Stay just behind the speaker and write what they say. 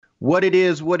What it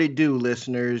is, what it do,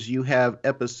 listeners. You have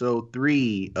episode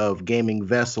 3 of Gaming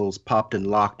Vessels popped and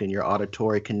locked in your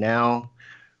auditory canal.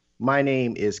 My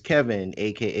name is Kevin,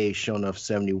 aka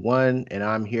Shonuff71, and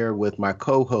I'm here with my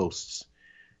co-hosts,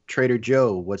 Trader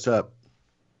Joe. What's up?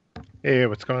 Hey,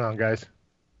 what's going on, guys?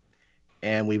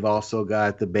 And we've also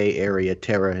got the Bay Area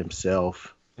Terror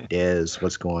himself, Dez.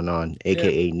 What's going on? Hey,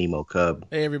 Aka Nemo Cub.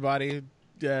 hey everybody.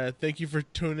 Thank you for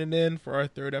tuning in for our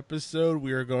third episode.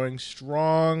 We are going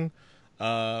strong.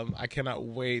 I cannot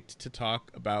wait to talk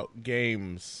about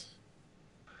games.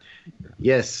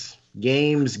 Yes,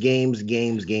 games.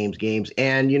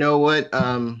 And you know what?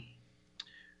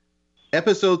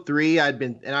 Episode 3, I've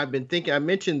been thinking. I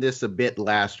mentioned this a bit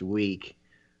last week.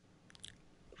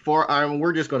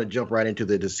 We're just going to jump right into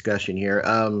the discussion here.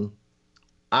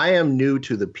 I am new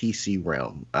to the PC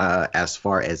realm as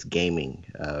far as gaming.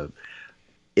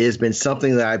 It has been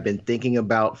something that I've been thinking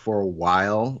about for a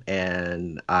while,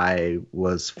 and I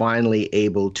was finally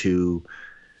able to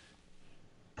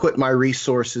put my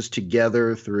resources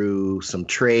together through some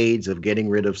trades of getting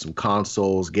rid of some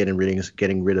consoles, getting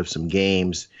rid of some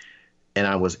games, and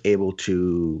I was able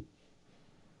to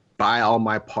buy all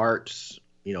my parts.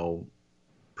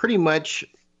 Pretty much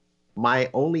my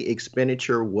only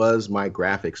expenditure was my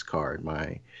graphics card.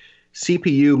 My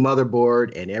CPU,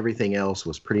 motherboard, and everything else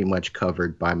was pretty much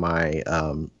covered by my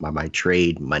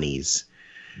trade monies.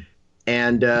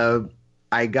 And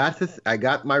I got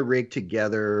my rig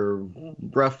together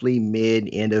roughly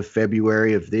end of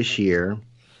February of this year.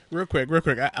 Real quick.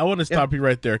 I want to stop you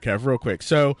right there, Kev. Real quick.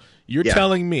 So you're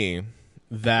telling me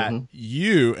that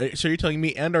you're telling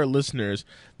me and our listeners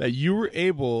that you were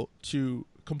able to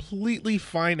completely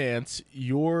finance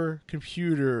your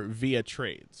computer via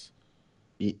trades.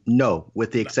 No,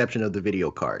 with the exception of the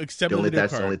video card. Except for the video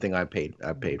That's card. the only thing I paid.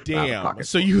 I paid Damn. out of pocket.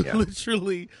 So you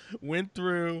literally went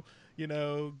through,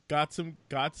 got some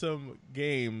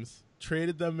games,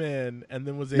 traded them in, and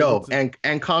then was able to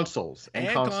and consoles and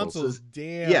consoles.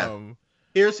 Damn. Yeah.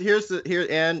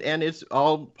 And it's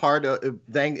all part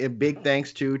of big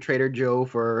thanks to Trader Joe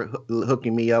for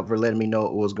hooking me up, for letting me know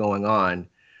what was going on.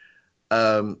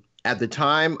 At the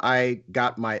time I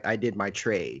did my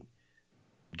trade,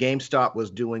 GameStop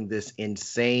was doing this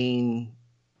insane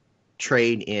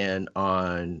trade in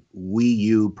on Wii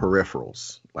U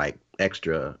peripherals, like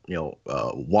extra,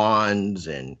 wands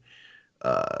and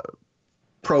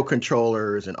pro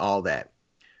controllers and all that.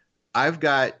 I've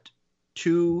got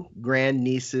two grand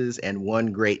nieces and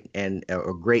one great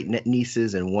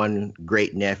nieces and one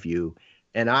great nephew,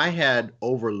 and I had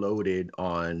overloaded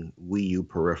on Wii U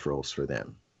peripherals for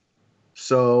them.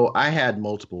 So I had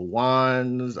multiple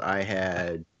wands. I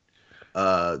had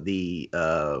since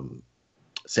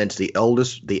the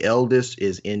eldest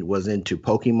was into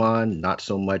Pokemon, not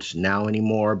so much now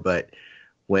anymore, but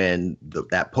when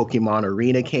that Pokemon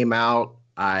Arena came out,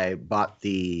 I bought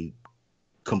the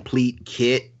complete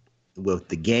kit with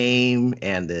the game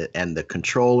and the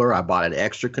controller. I bought an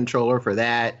extra controller for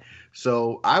that.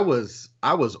 So I was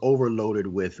overloaded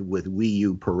with Wii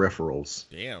U peripherals.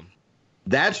 Damn.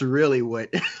 That's really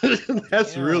what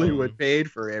really what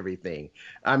paid for everything.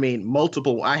 I mean,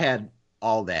 I had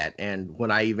all that, and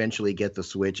when I eventually get the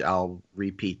Switch, I'll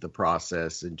repeat the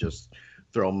process and just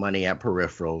throw money at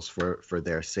peripherals for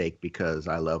their sake, because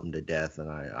I love them to death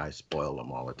and I spoil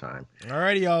them all the time.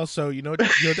 Alrighty, y'all. So you know what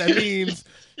that means.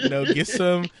 Get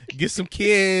some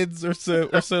kids or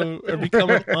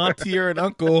become an auntie or an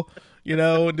uncle.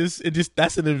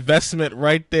 That's an investment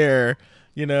right there.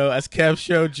 As Kev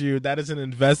showed you, that is an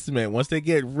investment. Once they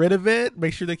get rid of it,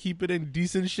 make sure they keep it in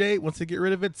decent shape. Once they get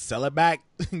rid of it, sell it back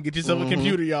and get yourself a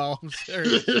computer, y'all.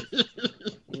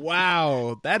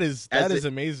 Wow, that is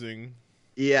amazing.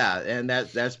 Yeah, and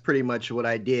that's pretty much what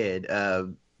I did.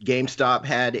 GameStop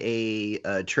had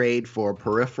a trade for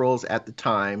peripherals at the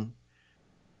time,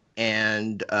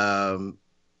 and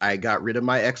I got rid of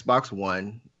my Xbox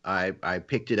One. I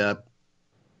picked it up,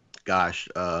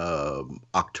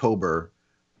 October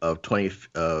of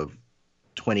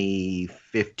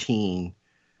 2015.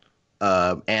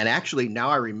 And actually now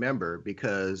I remember,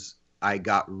 because I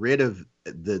got rid of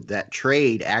that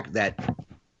trade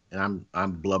and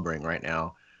I'm blubbering right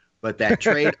now, but that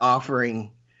trade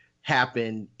offering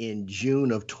happened in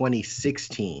June of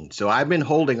 2016. So I had been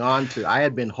holding on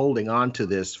to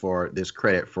this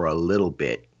credit for a little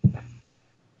bit.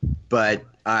 But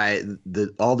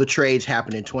all the trades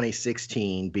happened in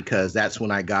 2016, because after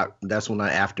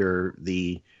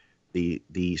the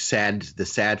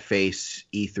sad face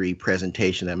E3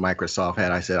 presentation that Microsoft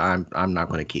had, I said I'm not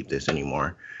going to keep this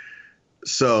anymore.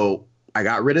 So I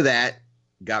got rid of that,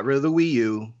 got rid of the Wii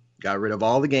U, got rid of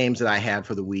all the games that I had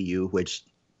for the Wii U, which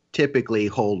typically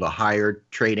hold a higher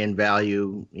trade-in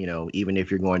value, even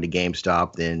if you're going to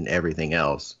GameStop than everything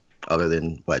else, other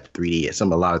than what 3D. A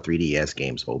lot of 3DS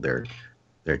games hold their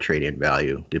trade-in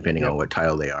value, depending on what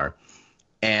title they are.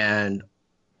 And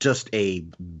just a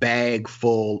bag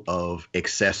full of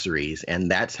accessories. And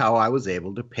that's how I was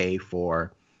able to pay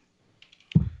for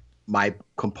my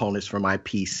components for my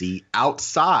PC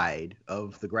outside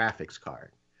of the graphics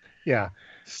card. Yeah.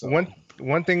 So,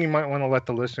 one thing you might want to let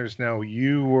the listeners know,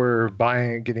 you were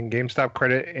getting GameStop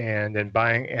credit and then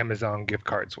buying Amazon gift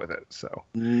cards with it. So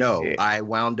no, I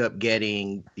wound up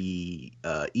getting the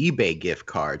eBay gift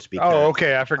cards because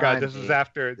okay. I forgot. This was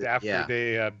after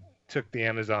they took the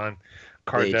Amazon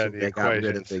cards out of the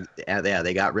equation.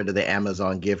 They got rid of the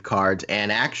Amazon gift cards,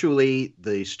 and actually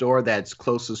the store that's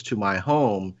closest to my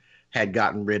home had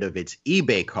gotten rid of its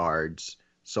eBay cards.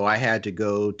 So I had to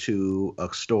go to a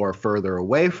store further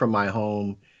away from my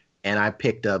home, and I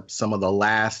picked up some of the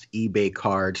last eBay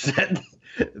cards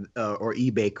or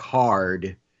eBay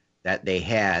card that they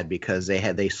had, because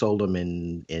they sold them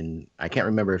in I can't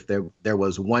remember if there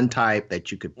was one type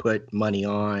that you could put money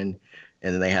on,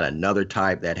 and then they had another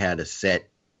type that had a set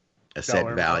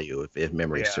value if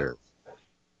memory serves.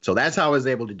 So that's how I was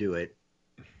able to do it.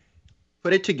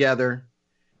 Put it together,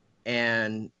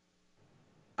 and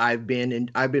I've been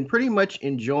pretty much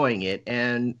enjoying it,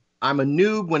 and I'm a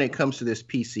noob when it comes to this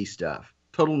PC stuff.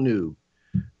 Total noob.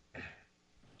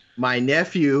 My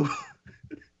nephew,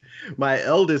 my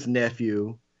eldest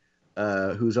nephew,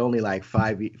 who's only like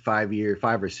 5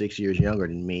 or 6 years younger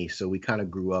than me, so we kind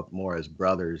of grew up more as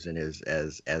brothers and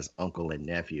as uncle and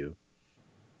nephew.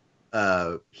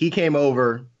 He came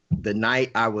over the night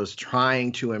I was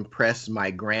trying to impress my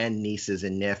grandnieces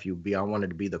and nephew. I wanted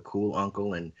to be the cool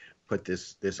uncle and put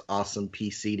this awesome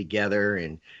PC together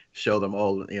and show them,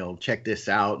 check this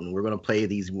out, and we're going to play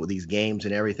these games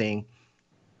and everything.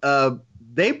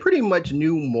 They pretty much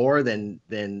knew more than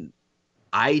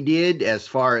I did as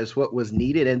far as what was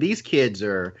needed. And these kids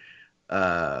are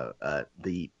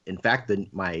the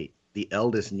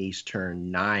eldest niece turned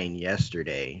 9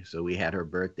 yesterday, so we had her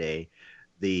birthday.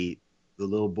 The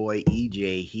little boy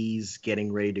EJ,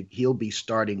 he'll be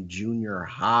starting junior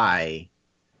high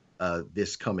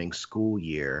this coming school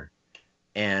year,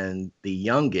 and the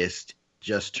youngest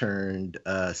just turned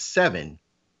 7.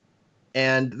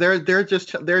 And they're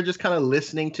just kind of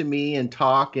listening to me and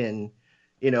talk, and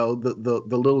the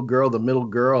little girl, the middle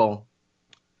girl,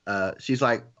 she's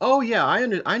like, oh yeah,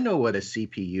 I know what a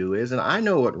CPU is, and I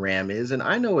know what RAM is, and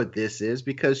I know what this is,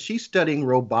 because she's studying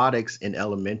robotics in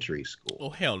elementary school.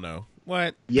 Oh hell no!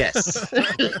 What? Yes.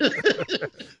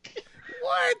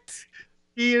 What?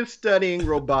 She is studying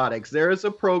robotics. There is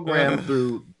a program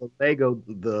through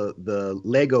the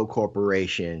Lego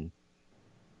Corporation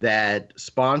that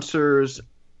sponsors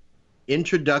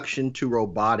introduction to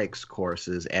robotics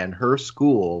courses, and her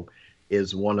school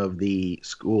is one of the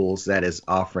schools that is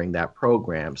offering that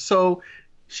program. So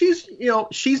she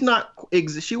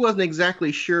wasn't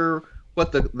exactly sure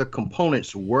what the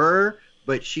components were,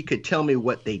 but she could tell me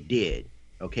what they did.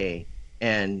 Okay.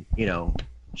 And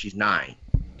she's 9.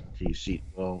 She's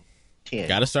 10.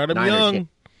 Gotta start them young.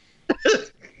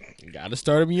 Gotta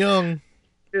start them young.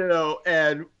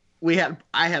 And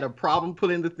I had a problem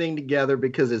putting the thing together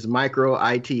because it's micro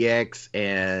ITX,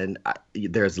 and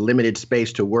there's limited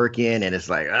space to work in, and it's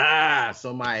like,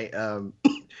 so my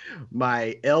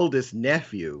my eldest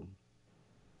nephew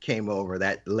came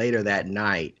over later that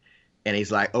night, and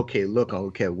he's like, okay,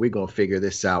 we're gonna figure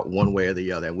this out one way or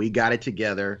the other. And we got it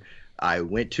together. I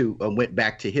went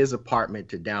back to his apartment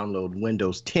to download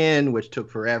Windows 10, which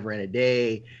took forever and a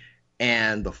day,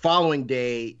 and the following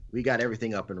day we got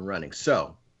everything up and running.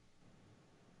 So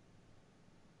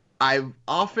I've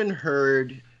often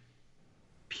heard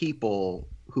people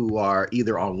who are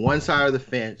either on one side of the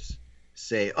fence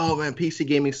say, oh man, PC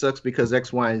gaming sucks because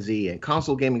X, Y, and Z, and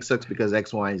console gaming sucks because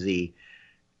X, Y, and Z.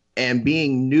 And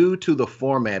being new to the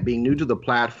format, being new to the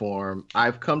platform,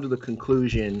 I've come to the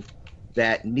conclusion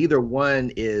that neither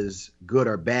one is good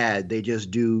or bad. They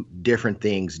just do different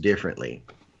things differently.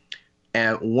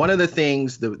 And one of the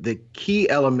things, the key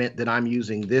element that I'm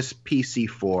using this PC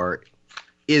for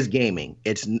is gaming.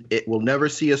 It will never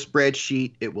see a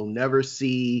spreadsheet. It will never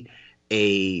see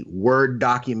a Word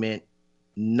document.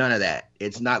 None of that.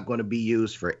 It's not going to be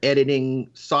used for editing,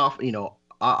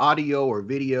 audio or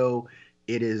video.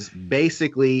 It is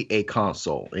basically a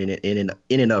console in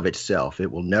and of itself.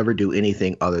 It will never do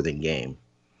anything other than game.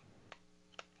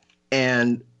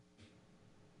 And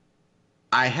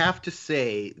I have to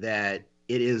say that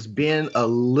it has been a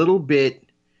little bit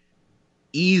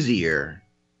easier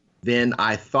then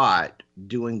I thought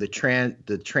doing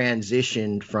the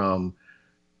transition from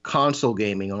console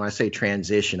gaming, when I say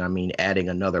transition, I mean adding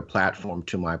another platform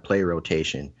to my play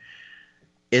rotation.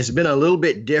 It's been a little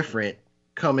bit different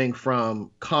coming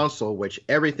from console, which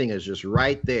everything is just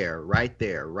right there, right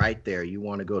there, right there. You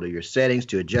want to go to your settings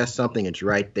to adjust something, it's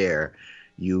right there.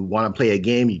 You want to play a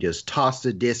game, you just toss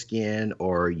the disc in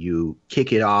or you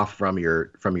kick it off from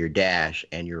your dash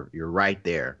and you're right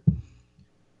there.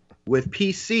 With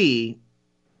PC,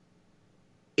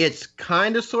 it's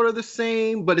kind of sort of the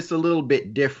same, but it's a little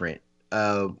bit different.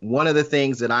 One of the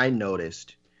things that I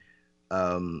noticed,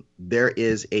 there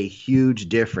is a huge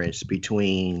difference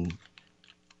between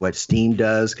what Steam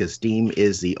does, because Steam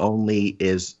is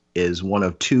one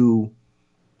of two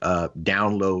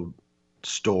download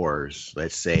stores,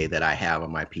 let's say, that I have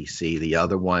on my PC. The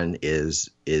other one is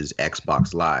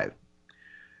Xbox Live.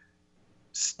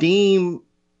 Steam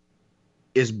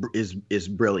is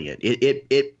brilliant.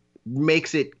 It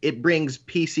brings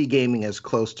PC gaming as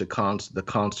close to the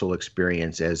console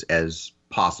experience as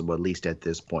possible, at least at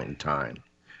this point in time.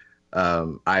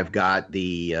 I've got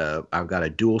a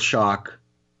DualShock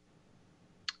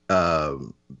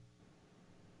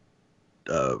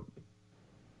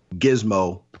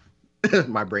Gizmo.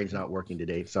 My brain's not working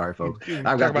today. Sorry, folks.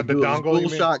 I've got the dongle.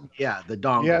 DualShock. Yeah, the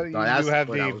dongle. Yeah, you have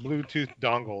the Bluetooth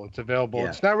dongle. It's available. Yeah.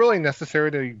 It's not really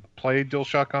necessary to play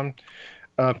DualShock on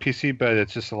PC, but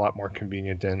it's just a lot more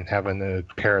convenient than having to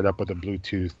pair it up with a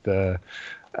Bluetooth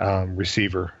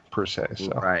receiver per se.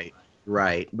 So.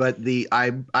 Right. But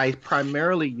I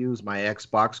primarily use my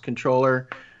Xbox controller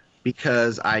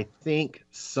because I think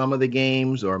some of the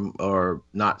games or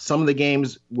not some of the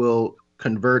games will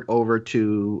convert over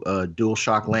to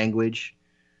DualShock language,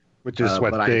 which is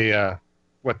what the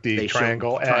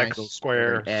triangle, X,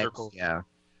 square, X, circle. Yeah.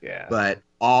 But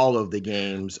all of the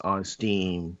games on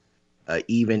Steam,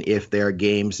 even if they're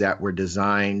games that were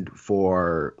designed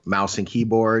for mouse and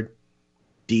keyboard,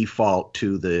 default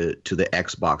to the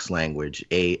Xbox language,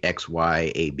 A, X,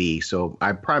 Y, A, B. So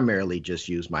I primarily just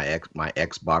use my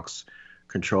Xbox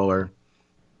controller.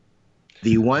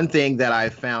 The one thing that I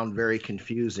found very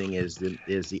confusing is the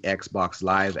Xbox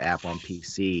Live app on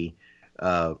PC.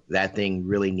 That thing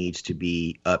really needs to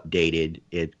be updated.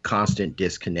 It constant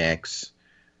disconnects.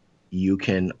 You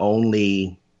can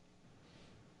only,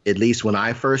 at least when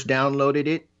I first downloaded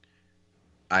it,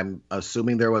 I'm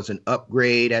assuming there was an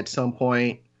upgrade at some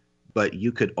point, but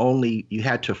you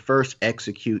had to first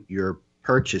execute your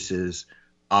purchases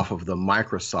off of the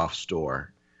Microsoft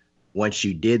Store. Once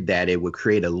you did that, it would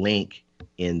create a link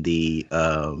in the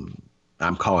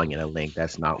I'm calling it a link.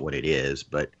 That's not what it is,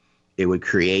 but it would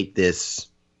create this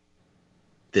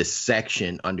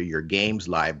section under your games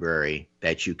library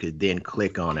that you could then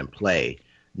click on and play.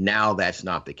 Now that's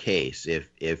not the case.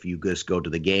 If you just go to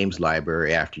the games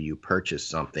library after you purchase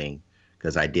something,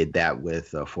 because I did that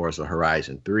with Forza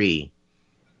Horizon 3,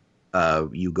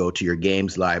 you go to your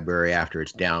games library after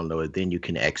it's downloaded, then you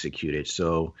can execute it.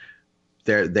 So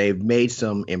they've made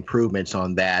some improvements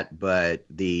on that, but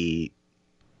the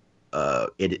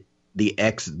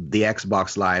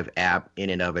Xbox Live app in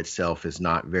and of itself is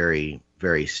not very,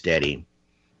 very steady.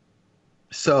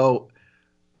 So,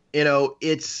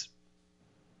 it's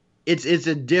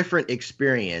a different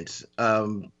experience.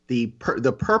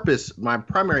 The purpose, my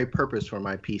primary purpose for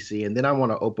my PC, and then I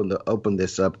want to open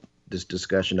this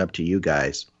discussion up to you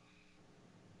guys.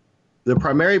 The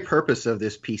primary purpose of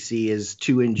this PC is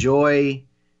to enjoy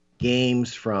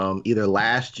games from either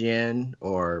last gen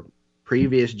or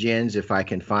previous gens, if I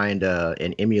can find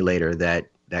an emulator that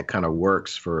kind of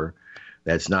works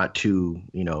that's not too,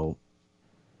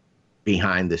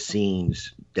 behind the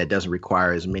scenes, that doesn't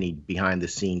require as many behind the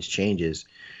scenes changes.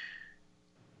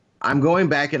 I'm going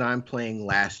back and I'm playing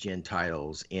last gen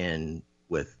titles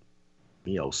with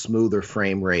smoother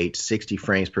frame rates, 60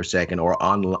 frames per second, or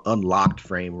unlocked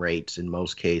frame rates in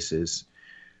most cases,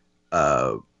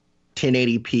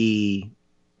 1080p,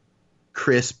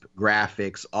 crisp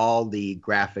graphics, all the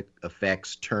graphic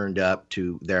effects turned up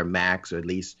to their max, or at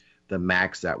least the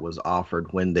max that was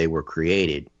offered when they were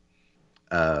created.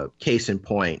 Case in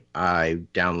point, I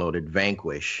downloaded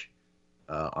Vanquish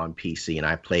on PC, and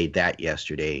I played that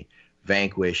yesterday.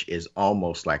 Vanquish is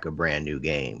almost like a brand new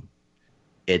game.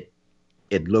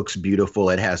 It looks beautiful.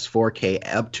 It has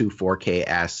 4K, up to 4K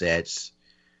assets.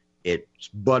 It's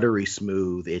buttery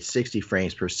smooth. It's 60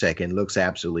 frames per second. Looks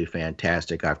absolutely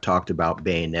fantastic. I've talked about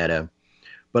Bayonetta,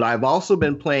 but I've also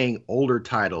been playing older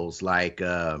titles like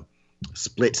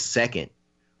Split Second,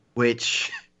 which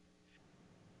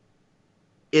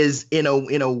is in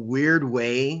a weird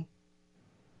way.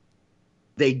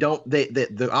 they don't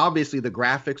obviously the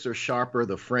graphics are sharper,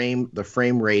 the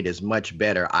frame rate is much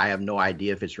better. I have no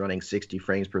idea if it's running 60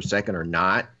 frames per second or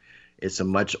not. It's a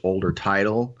much older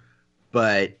title,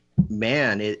 but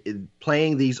man,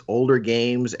 playing these older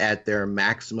games at their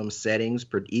maximum settings,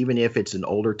 even if it's an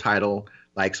older title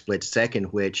like Split Second,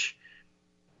 which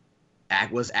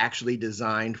was actually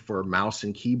designed for mouse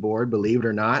and keyboard, believe it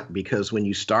or not, because when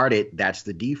you start it, that's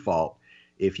the default.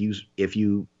 If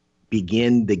you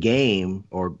begin the game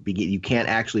you can't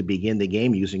actually begin the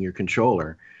game using your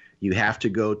controller. You have to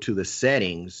go to the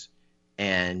settings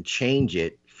and change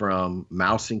it from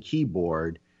mouse and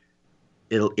keyboard.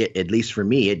 At least for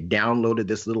me, it downloaded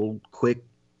this little quick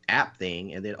app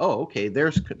thing, and then okay,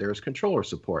 there's controller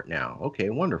support now. Okay,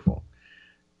 wonderful.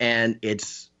 And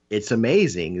it's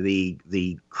amazing.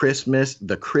 The crispness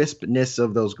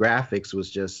of those graphics was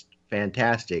just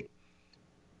fantastic.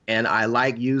 And I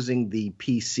like using the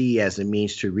PC as a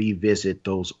means to revisit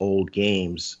those old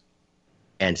games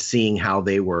and seeing how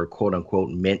they were, quote unquote,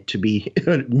 meant to be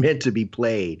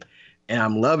played. And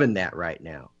I'm loving that right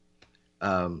now.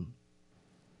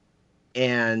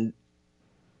 And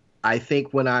I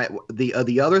think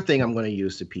the other thing I'm going to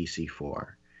use the PC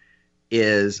for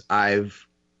is I've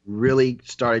really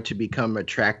started to become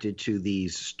attracted to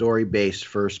these story-based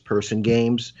first-person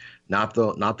games, not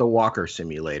the walker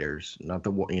simulators, not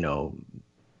the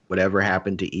whatever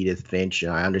happened to Edith Finch.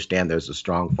 And I understand there's a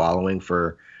strong following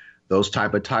for those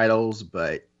type of titles,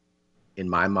 but in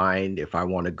my mind, if I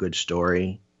want a good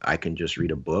story, I can just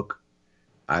read a book.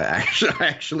 I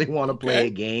actually want to play a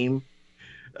game.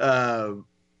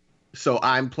 So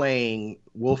I'm playing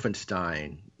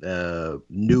Wolfenstein,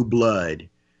 New Blood,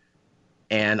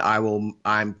 and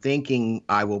I'm thinking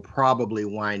I will probably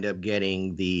wind up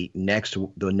getting the next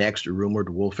rumored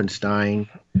Wolfenstein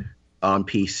on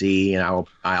PC, and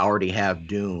I already have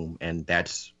Doom, and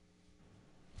that's,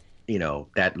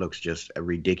 that looks just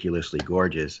ridiculously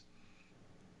gorgeous.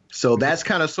 So that's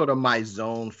kind of sort of my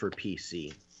zone for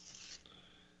PC.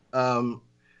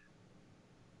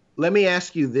 Let me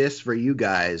ask you this for you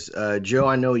guys. Joe,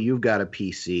 I know you've got a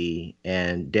PC,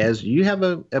 and Des, do you have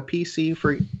a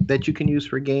PC that you can use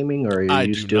for gaming, or are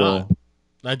you still?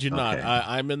 I do not.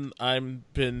 I've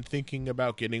been thinking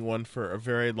about getting one for a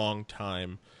very long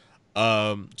time.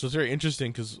 So it's very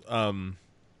interesting because out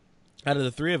of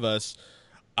the three of us,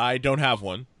 I don't have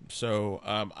one. So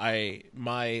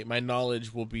my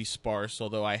knowledge will be sparse,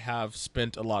 although I have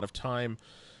spent a lot of time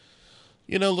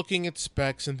looking at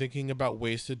specs and thinking about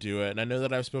ways to do it. And I know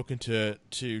that I've spoken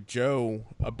to Joe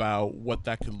about what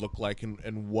that could look like and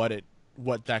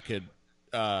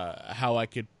how I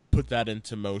could put that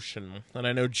into motion. And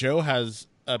I know Joe has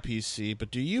a PC,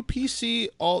 but do you use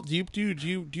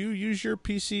your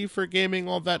PC for gaming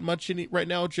all that much right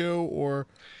now, Joe? Or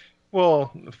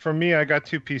well, for me, I got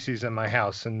two PCs in my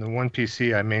house, and the one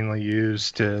PC I mainly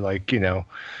use to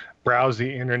browse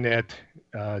the internet,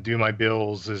 do my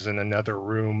bills, is in another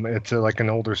room. It's like an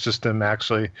older system,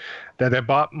 actually, that I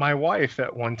bought my wife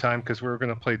at one time because we were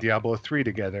going to play Diablo 3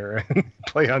 together and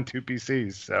play on two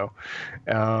PCs. So,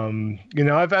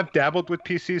 I've dabbled with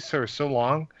PCs for so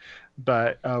long,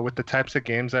 but with the types of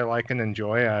games I like and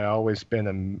enjoy, I've always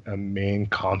been a main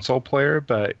console player.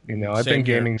 But, I've been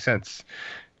gaming since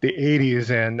the 80s,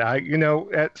 and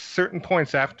at certain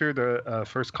points after the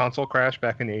first console crash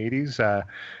back in the 80s,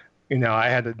 I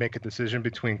had to make a decision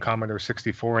between Commodore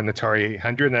 64 and Atari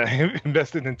 800, and I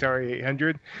invested in Atari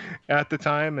 800 at the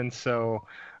time, and so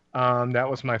that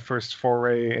was my first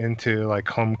foray into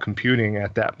home computing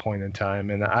at that point in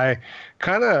time. And I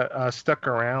kind of stuck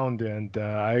around, and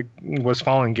I was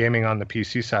following gaming on the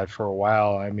PC side for a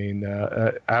while. I mean,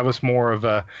 I was more of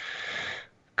a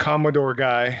Commodore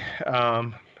guy.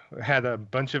 Had a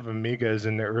bunch of Amigas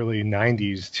in the early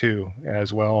 90s too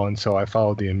as well, and so I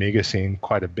followed the Amiga scene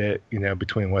quite a bit,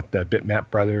 between what the Bitmap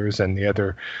Brothers and the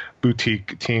other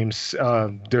boutique teams.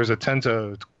 There's a tons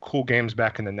of cool games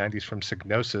back in the 90s from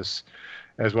Psygnosis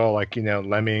as well,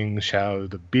 Lemmings, Shadow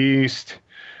of the Beast,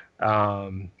 so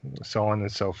on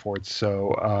and so forth.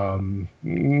 So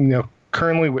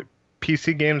currently with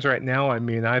PC games right now, I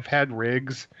mean, I've had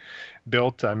rigs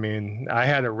built. I mean, I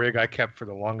had a rig I kept for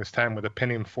the longest time with a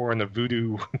Pentium 4 and a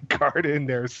Voodoo card in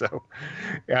there, so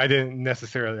I didn't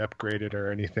necessarily upgrade it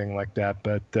or anything like that.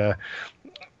 But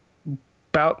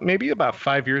about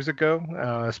 5 years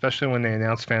ago, especially when they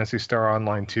announced Phantasy Star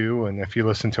Online 2, and if you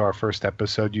listen to our first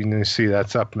episode, you can see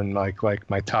that's up in like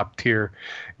my top tier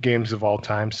games of all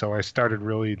time. So I started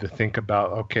really to think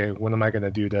about, okay, what am I going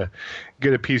to do to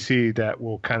get a PC that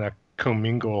will kind of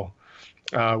commingle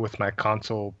with my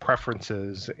console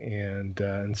preferences. And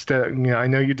instead, I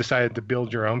know you decided to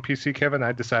build your own PC, Kevin.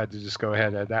 I decided to just go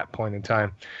ahead at that point in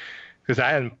time because I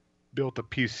hadn't built a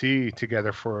PC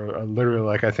together for literally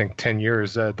like I think 10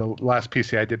 years. The last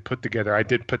PC I did put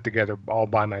together all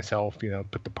by myself.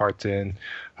 Put the parts in,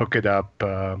 hook it up,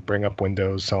 bring up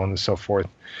Windows, so on and so forth.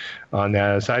 On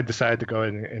that, so I decided to go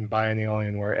ahead and buy an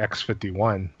Alienware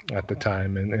X51 at the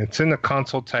time, and it's in a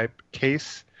console type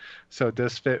case. So it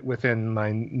does fit within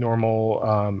my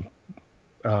normal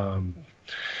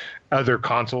other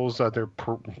consoles,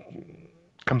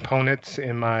 components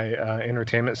in my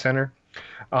entertainment center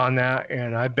on that.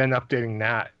 And I've been updating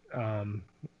that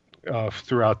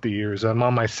throughout the years. I'm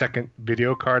on my second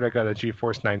video card. I got a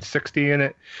GeForce 960 in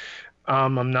it.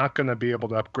 I'm not going to be able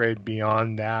to upgrade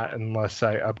beyond that unless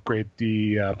I upgrade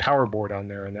the power board on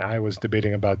there. And I was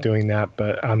debating about doing that,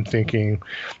 but I'm thinking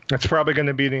it's probably going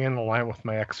to be the end of the line with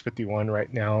my X51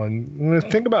 right now. And the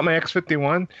thing about my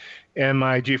X51 and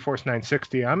my GeForce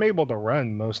 960, I'm able to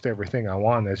run most everything I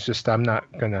want. It's just I'm not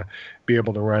going to be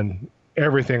able to run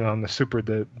everything on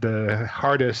the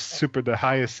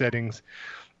highest settings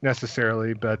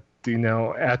necessarily. But,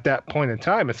 at that point in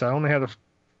time, I only had a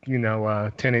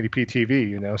 1080p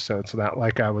TV, so it's not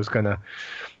like I was going to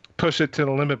push it to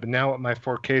the limit. But now with my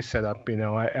 4K setup,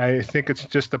 I think it's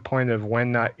just a point of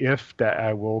when, not if, that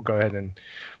I will go ahead and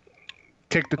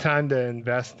take the time to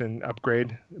invest and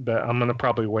upgrade. But I'm going to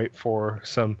probably wait for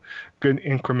some good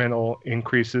incremental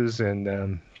increases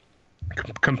and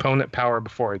component power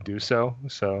before I do so.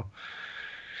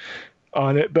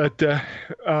 On it, but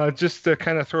just to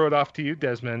kind of throw it off to you,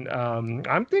 Desmond,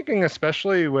 I'm thinking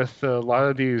especially with a lot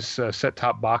of these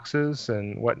set-top boxes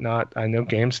and whatnot. I know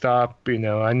GameStop,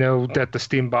 I know that the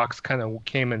Steam box kind of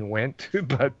came and went,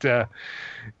 but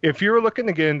if you were looking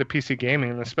to get into PC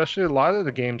gaming, and especially a lot of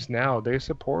the games now, they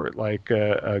support like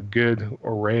a good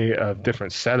array of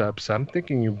different setups. I'm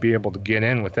thinking you'd be able to get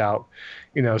in without,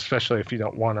 especially if you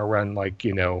don't want to run like,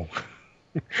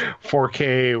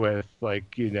 4K with like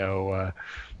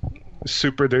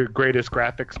super the greatest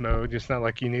graphics mode. It's not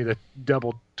like you need a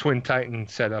double Twin Titan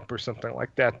setup or something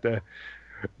like that to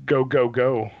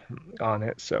go on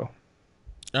it. So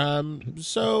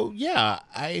yeah,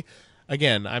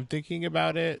 I'm thinking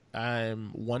about it.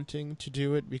 I'm wanting to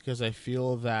do it because I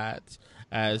feel that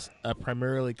as a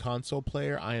primarily console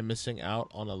player, I am missing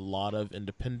out on a lot of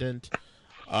independent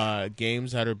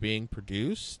games that are being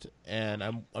produced, and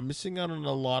I'm missing out on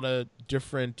a lot of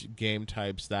different game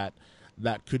types that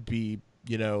could be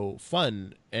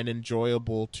fun and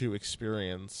enjoyable to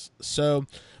experience. So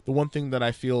the one thing that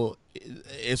I feel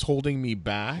is holding me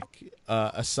back,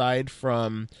 aside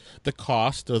from the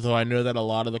cost, although I know that a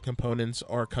lot of the components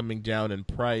are coming down in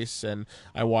price, and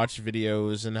I watch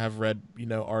videos and have read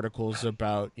articles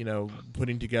about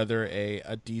putting together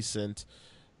a decent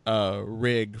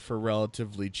rig for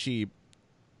relatively cheap.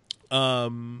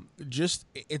 Just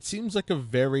it seems like a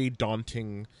very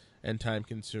daunting and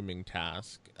time-consuming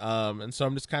task. And so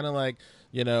I'm just kind of like,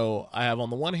 I have on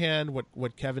the one hand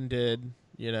what Kevin did,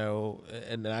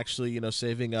 and actually,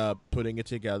 saving up, putting it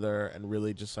together, and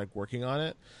really just like working on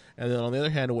it. And then on the other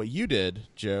hand, what you did,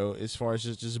 Joe, as far as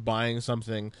just buying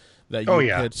something that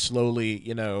you could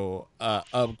slowly,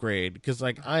 upgrade. Because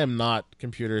like I am not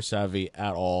computer savvy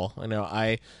at all.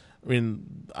 I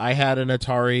mean, I had an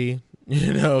Atari,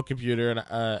 computer,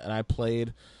 and I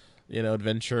played,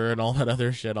 Adventure and all that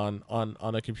other shit on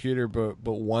a computer. But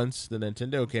once the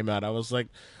Nintendo came out, I was like,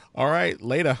 all right,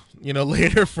 later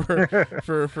for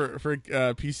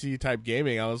PC type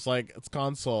gaming. I was like, it's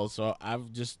console. So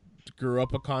I've just grew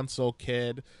up a console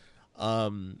kid.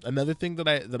 Another thing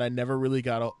that I never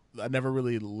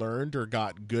really learned or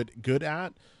got good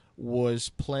at was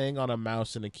playing on a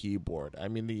mouse and a keyboard. I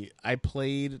mean, I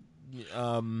played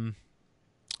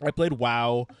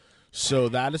WoW, so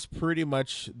that is pretty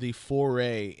much the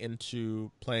foray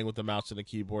into playing with the mouse and a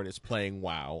keyboard is playing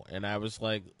WoW, and I was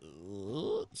like,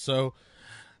 ugh. So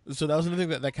that was another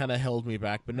thing that kind of held me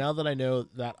back. But now that I know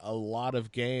that a lot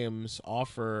of games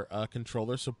offer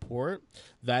controller support,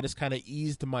 that has kind of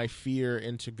eased my fear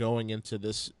into going into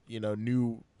this,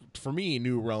 new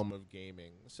realm of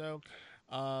gaming. So,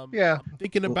 I'm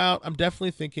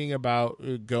definitely thinking about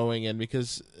going in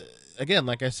because, again,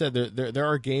 like I said, there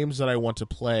are games that I want to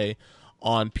play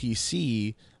on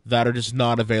PC that are just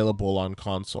not available on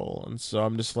console. And so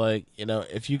I'm just like,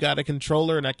 if you got a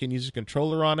controller and I can use a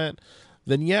controller on it,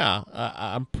 then yeah,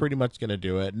 I'm pretty much going to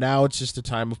do it. Now it's just a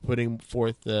time of putting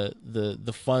forth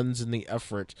the funds and the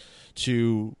effort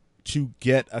to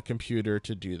get a computer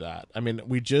to do that. I mean,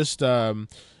 we just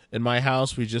in my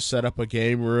house, we just set up a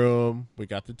game room. We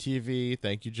got the TV.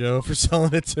 Thank you, Joe, for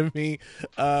selling it to me.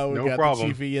 We No got problem.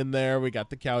 the TV in there. We got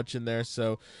the couch in there.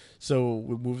 So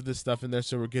we moved this stuff in there.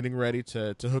 So we're getting ready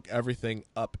to hook everything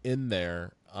up in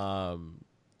there.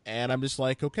 And I'm just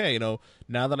like, okay,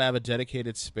 now that I have a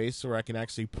dedicated space where I can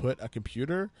actually put a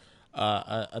computer,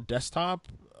 a desktop,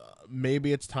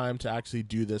 maybe it's time to actually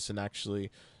do this and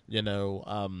actually,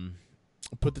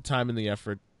 put the time and the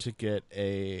effort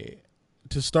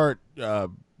to start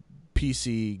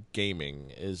PC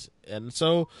gaming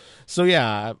so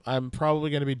yeah, I'm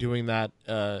probably going to be doing that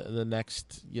in the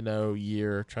next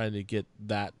year, trying to get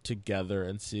that together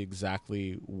and see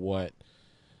exactly what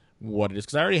it is,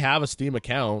 because I already have a Steam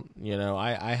account.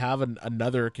 I have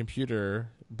another computer,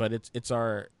 but it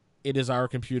is our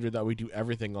computer that we do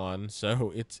everything on.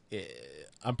 So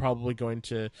I'm probably going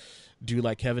to do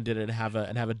like Kevin did and have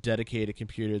a dedicated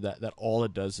computer that all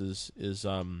it does is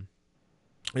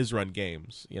run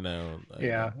games.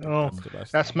 Yeah,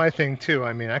 that's my thing too.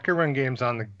 I mean, I could run games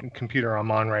on the computer I'm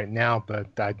on right now,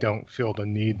 but I don't feel the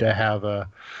need to have a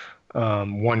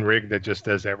one rig that just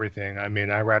does everything. I mean,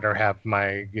 I'd rather have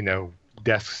my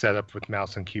desk set up with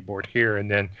mouse and keyboard here, and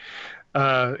then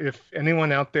if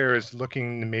anyone out there is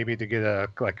looking maybe to get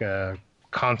a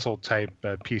console type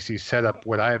PC setup,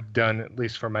 what I've done, at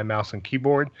least for my mouse and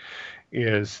keyboard,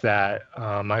 is that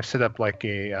I've set up like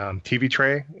a TV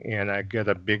tray, and I get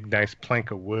a big nice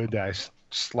plank of wood that I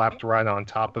slapped right on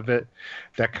top of it.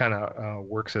 That kind of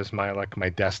works as my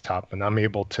desktop, and I'm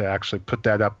able to actually put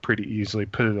that up pretty easily,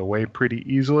 put it away pretty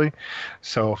easily.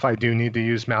 So if I do need to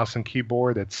use mouse and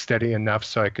keyboard, it's steady enough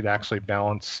so I could actually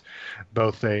balance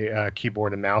both a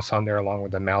keyboard and mouse on there along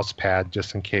with a mouse pad,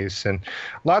 just in case. And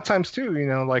a lot of times too,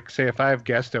 like say if I have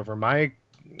guests over, my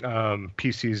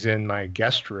PC's in my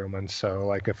guest room, and so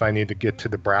like if I need to get to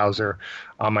the browser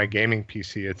on my gaming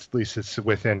PC, at least it's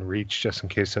within reach, just in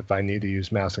case if I need to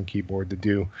use mouse and keyboard to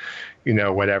do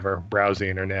whatever, browse the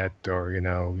internet, or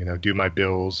do my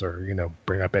bills, or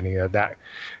bring up any of that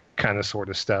kind of sort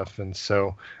of stuff. And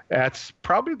so that's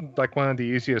probably like one of the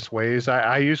easiest ways.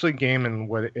 I usually game in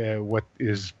what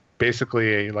is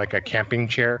basically a camping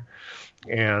chair,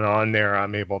 and on there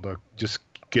I'm able to just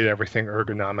get everything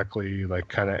ergonomically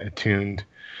kind of attuned.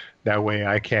 That way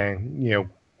I can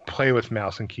play with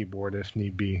mouse and keyboard if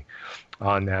need be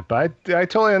on that. But I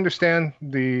totally understand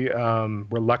the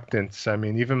reluctance. I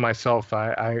mean, even myself,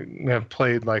 I have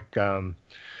played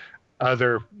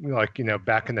other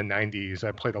back in the 90s,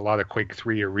 I played a lot of Quake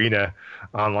 3 Arena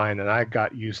online, and I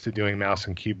got used to doing mouse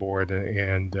and keyboard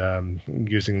and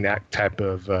using that type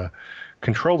of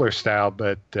controller style.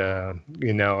 But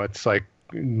it's like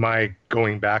my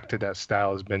going back to that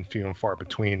style has been few and far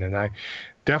between, and I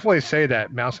definitely say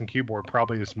that mouse and keyboard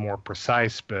probably is more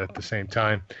precise, but at the same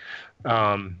time,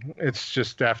 it's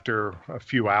just after a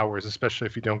few hours, especially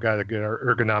if you don't got a good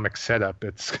ergonomic setup,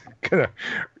 it's gonna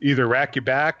either rack you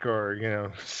back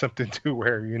or something to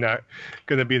where you're not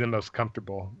gonna be the most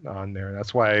comfortable on there.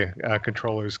 That's why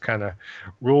controllers kind of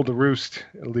rule the roost,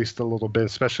 at least a little bit,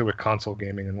 especially with console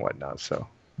gaming and whatnot. So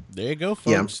there you go,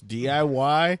 folks. Yeah.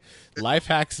 DIY life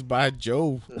hacks by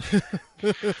Joe.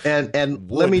 and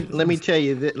let me tell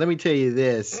you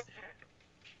this.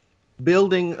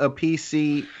 Building a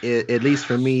PC, at least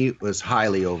for me, was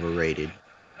highly overrated.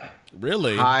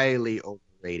 Really? Highly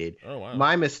overrated. Oh, wow.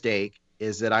 My mistake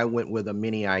is that I went with a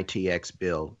mini ITX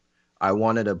build. I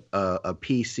wanted a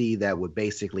PC that would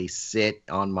basically sit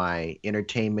on my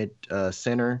entertainment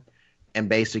center and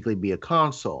basically be a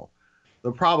console.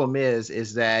 The problem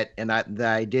is that, and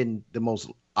I didn't, the most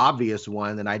obvious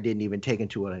one that I didn't even take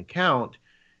into an account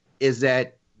is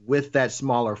that with that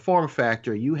smaller form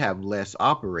factor, you have less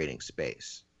operating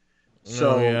space.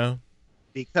 So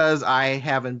because I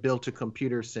haven't built a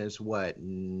computer since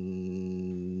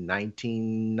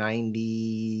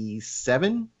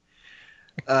 1997,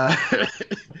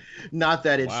 not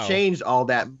that it's changed all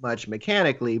that much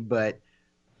mechanically, but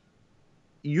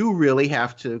you really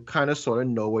have to kind of sort of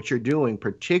know what you're doing,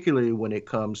 particularly when it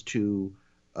comes to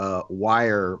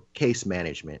wire case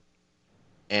management.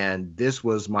 And this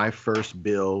was my first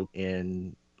build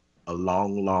in a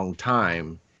long, long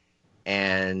time.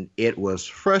 And it was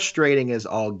frustrating as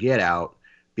all get out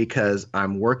because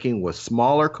I'm working with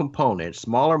smaller components,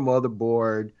 smaller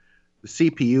motherboard. The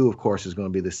CPU, of course, is going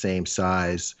to be the same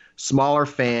size, smaller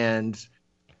fans,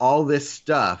 all this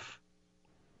stuff.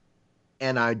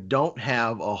 And I don't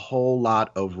have a whole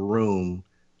lot of room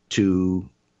to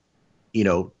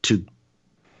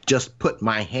just put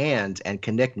my hands and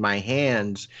connect my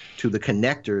hands to the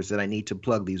connectors that I need to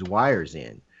plug these wires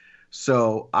in.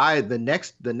 So the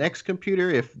next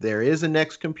computer, if there is a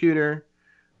next computer,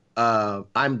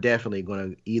 I'm definitely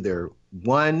going to either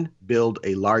one build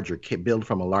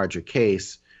from a larger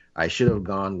case. I should have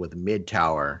gone with mid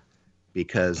tower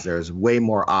because there's way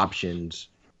more options,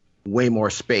 way more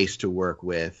space to work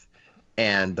with,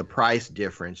 and the price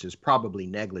difference is probably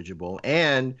negligible.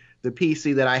 And the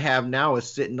PC that I have now is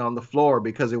sitting on the floor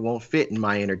because it won't fit in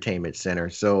my entertainment center.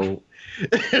 So,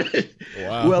 well,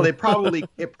 Wow. it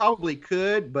probably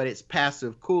could, but it's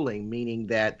passive cooling, meaning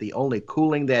that the only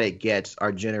cooling that it gets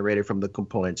are generated from the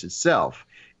components itself.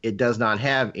 It does not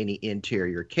have any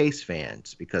interior case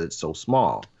fans because it's so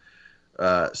small.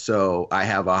 So I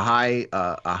have a high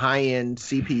end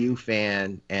CPU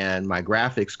fan, and my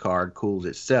graphics card cools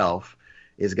itself.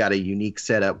 It's got a unique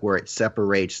setup where it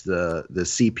separates the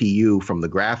CPU from the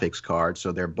graphics card,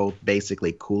 so they're both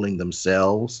basically cooling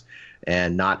themselves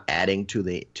and not adding to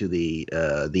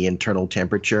the internal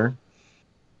temperature.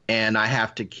 And I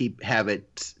have to have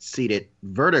it seated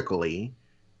vertically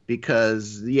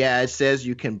because yeah, it says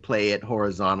you can play it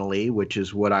horizontally, which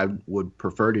is what I would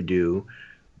prefer to do,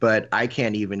 but I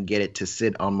can't even get it to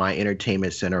sit on my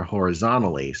entertainment center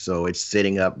horizontally. So it's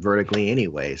sitting up vertically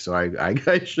anyway. So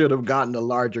I should have gotten a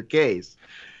larger case.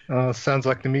 Sounds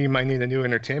like to me you might need a new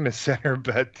entertainment center,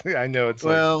 but I know it's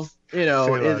like Well, you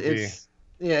know, Silly. it's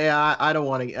yeah, I don't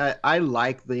want to. I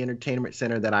like the entertainment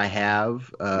center that I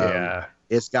have. Yeah.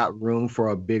 It's got room for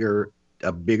a bigger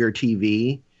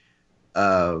TV.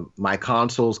 My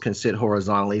consoles can sit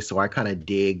horizontally, so I kind of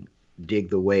dig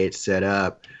the way it's set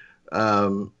up.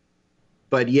 Um,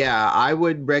 but yeah, I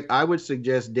would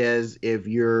suggest Des, if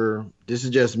you're this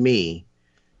is just me,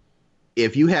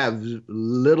 if you have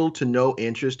little to no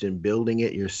interest in building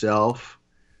it yourself,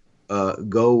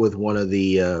 go with one of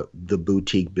the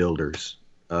boutique builders.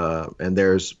 And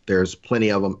there's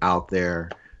plenty of them out there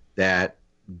that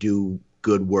do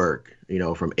good work. You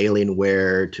know, from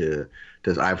Alienware to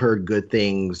I've heard good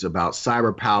things about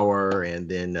Cyber Power, and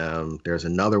then there's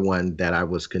another one that I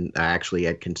actually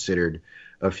had considered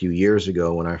a few years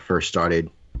ago when I first started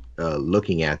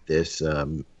looking at this.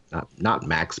 Not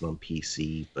Maximum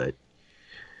PC, but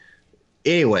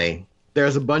anyway,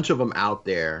 there's a bunch of them out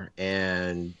there,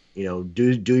 and you know,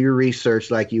 do your research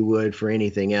like you would for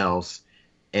anything else.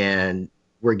 And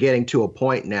we're getting to a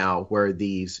point now where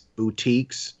these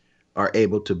boutiques are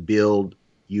able to build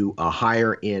you a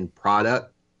higher end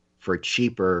product for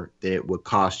cheaper than it would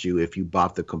cost you if you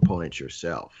bought the components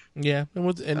yourself. Yeah, and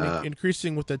Uh,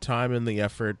 increasing with the time and the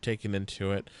effort taken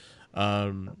into it,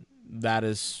 that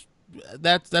is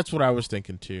that's what I was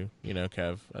thinking too. You know,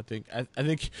 Kev. I think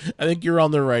you're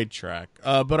on the right track.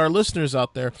 But our listeners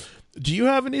out there, do you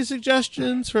have any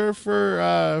suggestions for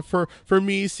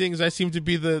me? Seeing as I seem to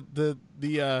be the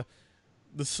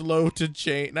slow to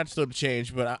change, not slow to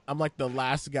change, but I'm like the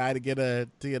last guy to get a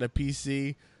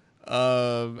PC.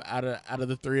 Out of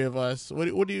the three of us,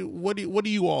 what do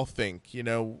you all think? You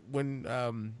know, when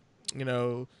you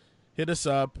know, hit us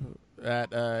up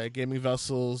at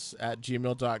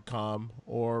gamingvessels@gmail.com,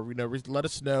 or you know, let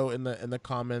us know in the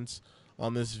comments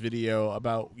on this video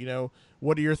about, you know,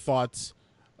 what are your thoughts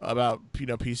about, you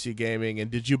know, PC gaming, and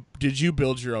did you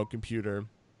build your own computer,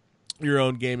 your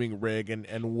own gaming rig,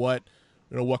 and what,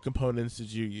 you know, what components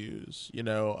did you use? You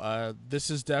know, this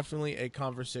is definitely a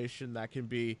conversation that can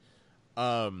be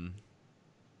um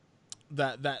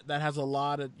that has a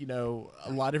lot of, you know,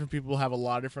 a lot of different people have a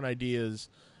lot of different ideas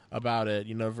about it,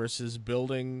 you know, versus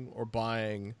building or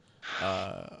buying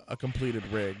a completed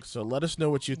rig. So let us know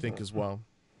what you think as well.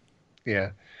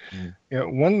 Yeah. Yeah,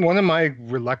 one of my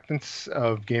reluctance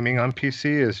of gaming on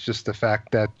PC is just the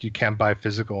fact that you can't buy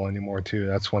physical anymore too.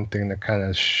 That's one thing that kind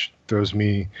of throws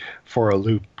me for a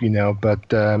loop, you know.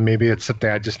 But maybe it's something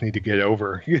I just need to get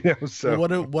over, you know. Well, So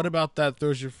what about that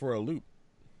throws you for a loop?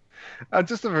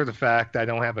 just for the fact I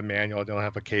don't have a manual, I don't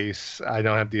have a case, I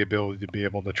don't have the ability to be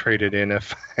able to trade it in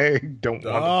if I don't want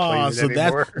to play Oh, it so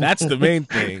anymore. that's the main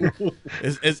thing.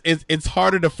 It's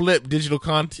harder to flip digital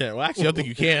content. Well, actually, I don't think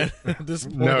you can at this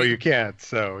No, point. you can't.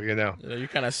 So, you know. You know, you're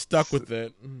kind of stuck with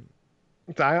it.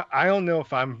 I don't know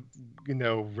if I'm, you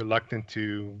know, reluctant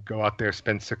to go out there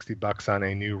spend $60 on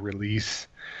a new release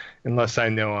unless I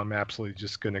know I'm absolutely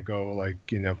just going to go,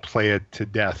 like, you know, play it to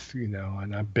death, you know.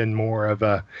 And I've been more of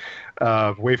a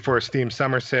wait for a Steam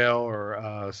summer sale or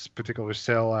a particular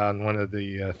sale on one of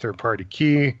the third-party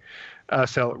key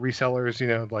resellers, you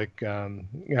know, like,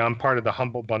 you know, I'm part of the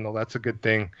Humble Bundle. That's a good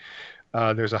thing.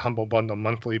 There's a Humble Bundle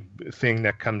monthly thing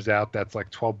that comes out that's like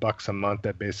 $12 a month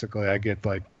that basically I get,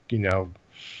 like, you know,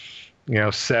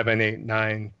 7, 8,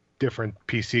 9 different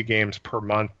PC games per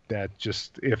month that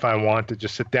just, if I want to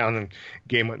just sit down and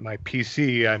game with my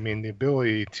PC, I mean, the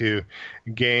ability to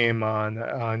game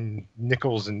on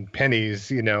nickels and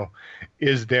pennies,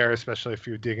 is there, especially if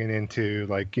you're digging into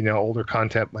like, older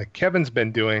content like Kevin's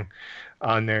been doing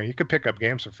on there. You could pick up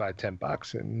games for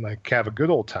 $5-10 and like have a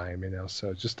good old time, so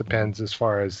it just depends as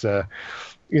far as I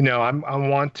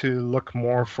want to look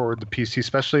more for the PC,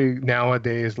 especially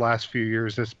nowadays. Last few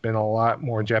years, there's been a lot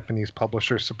more Japanese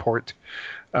publisher support,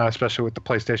 especially with the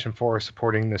PlayStation 4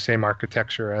 supporting the same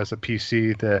architecture as a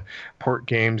PC to port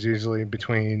games easily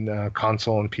between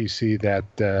console and PC.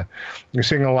 That you're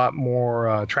seeing a lot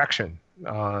more traction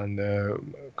on the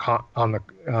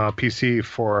PC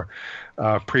for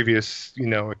previous,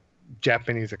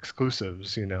 Japanese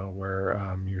exclusives,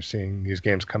 where you're seeing these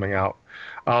games coming out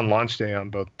on launch day on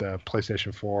both the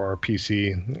PlayStation 4,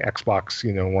 PC, Xbox,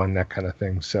 One, that kind of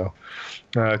thing. So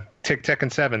take Tekken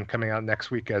 7 coming out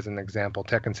next week as an example.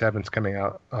 Tekken 7's coming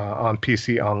out on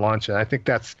PC on launch, and I think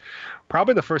that's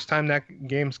probably the first time that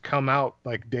game's come out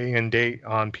like day and date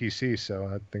on PC. So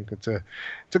I think it's a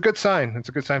good sign. It's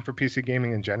a good sign for PC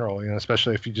gaming in general,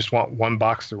 especially if you just want one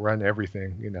box to run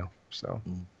everything, so.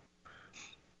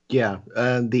 Yeah,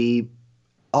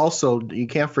 also you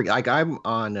can't forget. Like I'm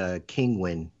on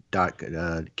Kingwin.com,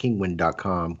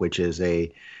 which is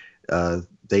they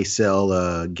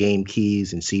sell game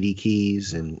keys and CD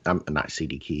keys, and not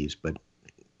CD keys, but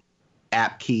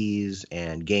app keys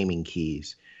and gaming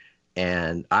keys.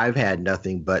 And I've had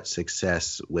nothing but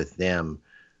success with them.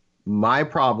 My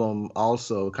problem,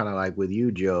 also kind of like with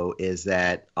you, Joe, is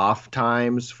that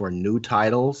oftentimes for new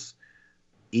titles,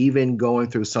 even going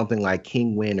through something like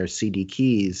Kingwin or CD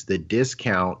Keys, the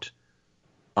discount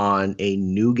on a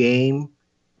new game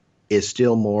is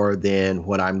still more than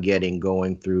what I'm getting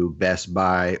going through Best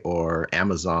Buy or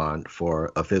Amazon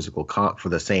for a physical for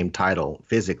the same title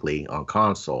physically on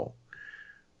console.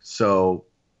 So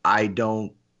I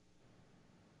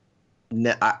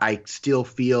still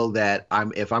feel that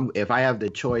if I have the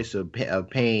choice of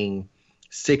paying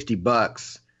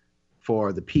 $60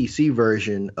 for the PC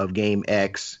version of game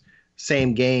X,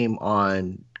 same game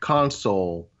on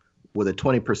console with a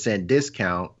 20%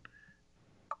 discount,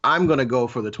 I'm going to go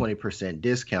for the 20%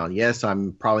 discount. Yes,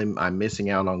 I'm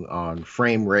missing out on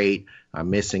frame rate.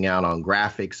 I'm missing out on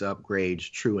graphics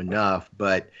upgrades, true enough,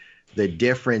 but the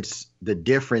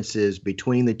differences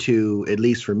between the two, at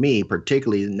least for me,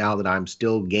 particularly now that I'm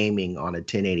still gaming on a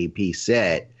 1080p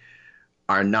set,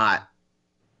 are not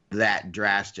that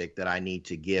drastic that I need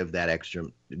to give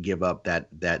up that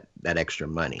extra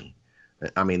money.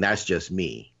 I mean, that's just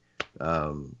me.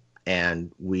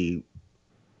 And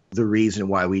the reason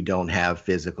why we don't have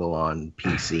physical on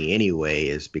PC anyway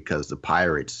is because the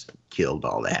pirates killed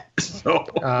all that. So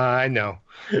I know.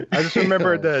 I just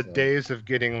remember the days of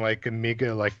getting like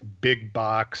Amiga, like big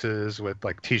boxes with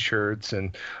like T-shirts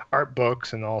and art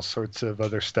books and all sorts of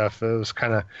other stuff. It was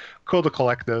kind of cool to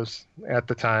collect those at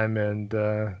the time, and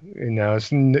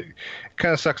it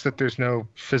kind of sucks that there's no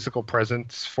physical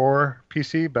presence for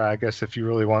PC. But I guess if you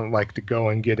really want like to go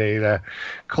and get a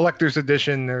collector's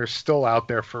edition, they're still out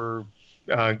there for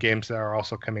games that are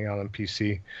also coming out on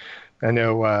PC. I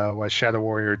know Shadow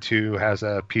Warrior 2 has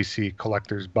a PC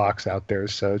collector's box out there,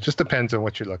 so it just depends on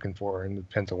what you're looking for and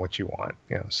depends on what you want.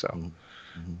 So.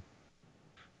 Mm-hmm.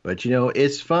 But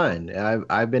it's fun.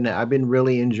 I've been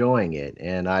really enjoying it,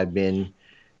 and I've been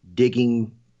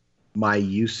digging my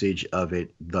usage of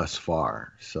it thus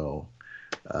far. So,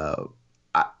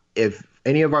 if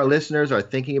any of our listeners are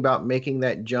thinking about making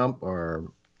that jump or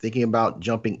thinking about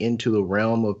jumping into the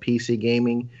realm of PC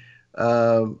gaming,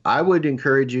 I would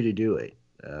encourage you to do it.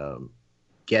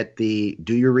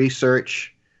 Do your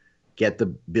research, get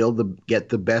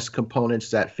the best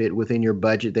components that fit within your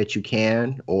budget that you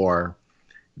can, or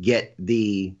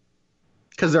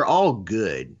because they're all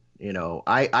good.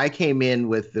 I came in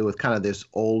with kind of this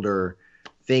older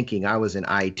thinking. I was in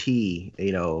IT,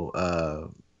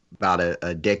 about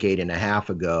a decade and a half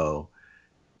ago,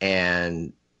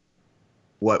 and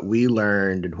what we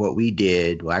learned and what we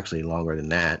did, well, actually longer than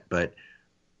that, but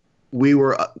we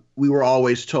were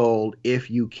always told, if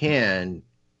you can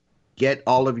get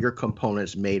all of your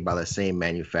components made by the same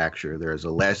manufacturer, there's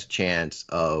a less chance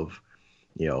of,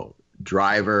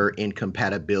 driver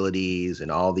incompatibilities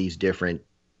and all these different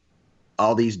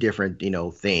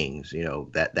things,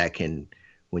 that can,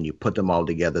 when you put them all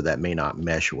together, that may not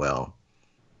mesh well.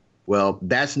 Well,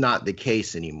 that's not the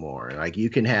case anymore. Like you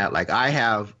can have, like I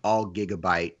have all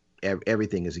gigabyte,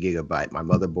 everything is gigabyte. My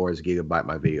motherboard is gigabyte,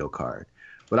 my video card.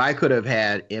 But I could have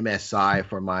had MSI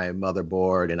for my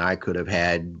motherboard, and I could have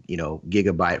had,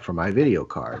 gigabyte for my video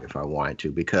card if I wanted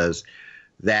to, because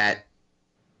that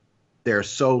they're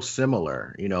so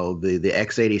similar. You know, the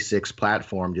x86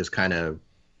 platform just kind of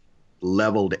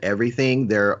leveled everything.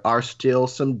 There are still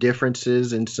some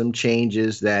differences and some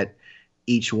changes that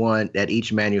each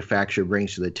manufacturer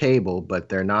brings to the table, but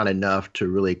they're not enough to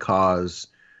really cause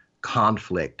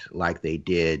conflict like they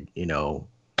did,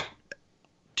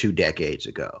 2 decades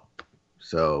ago.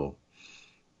 So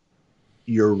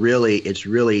it's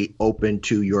really open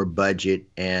to your budget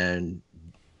and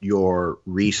your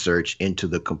research into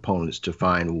the components to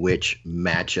find which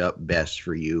match up best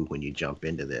for you when you jump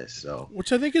into this. So,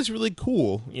 which I think is really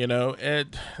cool,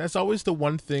 and that's always the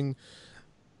one thing,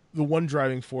 the one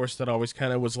driving force that always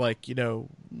kind of was like,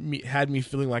 had me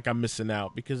feeling like I'm missing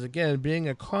out. Because again, being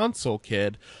a console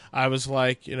kid, I was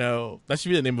like, that should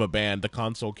be the name of a band, the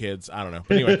Console Kids. I don't know.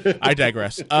 But anyway, I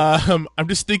digress. I'm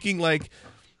just thinking like,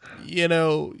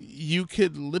 you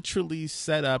could literally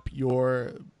set up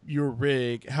your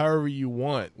rig however you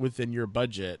want within your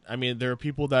budget. I mean, there are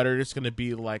people that are just going to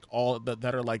be like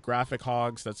that are like graphic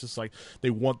hogs. That's just like they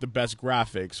want the best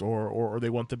graphics, or they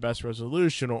want the best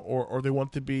resolution, or they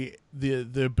want to be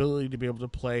the ability to be able to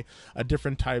play a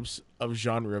different types of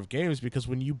genre of games. Because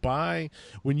when you buy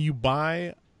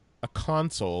a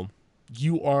console,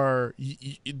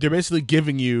 they're basically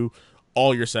giving you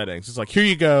all your settings. It's like, here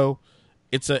you go.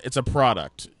 It's a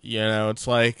product, It's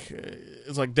like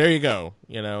there you go,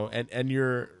 and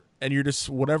you're just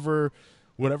whatever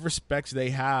specs they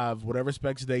have, whatever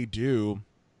specs they do,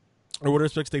 or whatever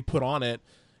specs they put on it,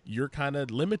 you're kind of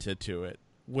limited to it.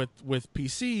 With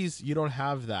PCs, you don't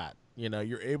have that.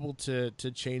 You're able to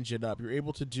change it up. You're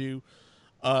able to do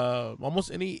almost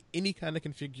any kind of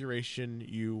configuration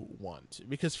you want.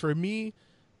 Because for me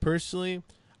personally,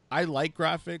 I like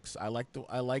graphics. I like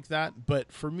that,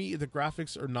 but for me, the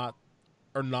graphics are not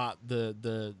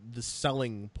the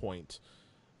selling point.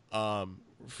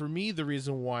 For me, the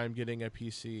reason why I'm getting a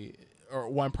PC, or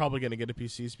why I'm probably going to get a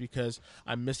PC, is because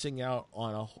I'm missing out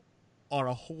on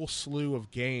a whole slew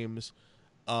of games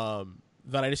that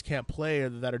I just can't play, or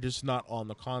that are just not on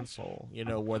the console.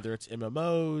 Whether it's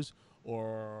MMOs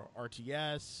or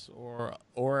RTS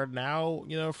or now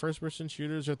first person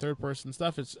shooters or third person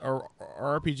stuff, or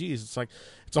RPGs. It's like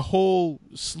it's a whole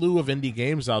slew of indie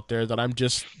games out there that I'm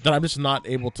just not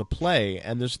able to play,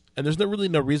 and there's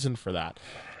no reason for that,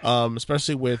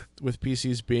 especially with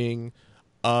PCs being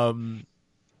I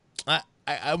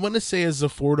want to say as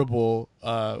affordable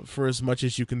for as much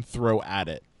as you can throw at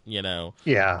it.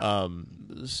 Yeah.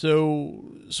 So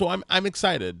I'm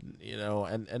excited,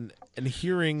 and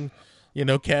hearing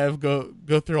Kev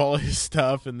go through all his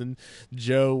stuff, and then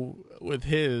Joe with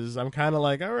his, I'm kind of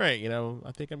like, all right,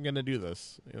 I think I'm gonna do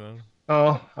this.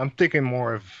 Oh, I'm thinking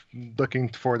more of looking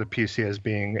for the PC as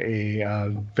being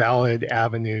a valid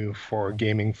avenue for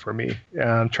gaming for me.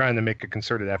 I'm trying to make a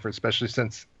concerted effort, especially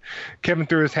since Kevin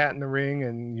threw his hat in the ring,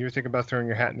 and you're thinking about throwing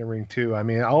your hat in the ring too. I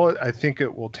mean, all I think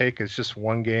it will take is just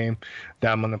one game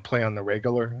that I'm going to play on the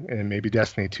regular, and maybe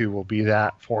Destiny 2 will be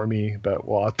that for me, but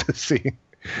we'll have to see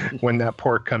when that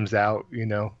port comes out.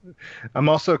 I'm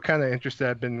also kind of interested.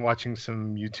 I've been watching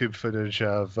some YouTube footage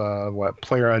of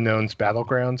PlayerUnknown's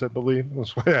Battlegrounds, I believe,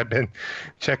 was what I've been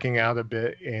checking out a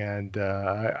bit, and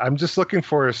I'm just looking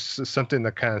for something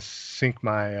to kind of sink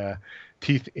my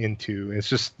teeth into. It's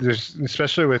just, there's,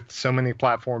 especially with so many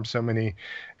platforms, so many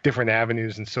different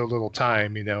avenues, and so little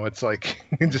time, it's like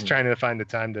just trying to find the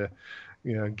time to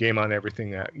game on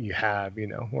everything that you have,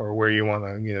 or where you want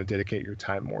to, dedicate your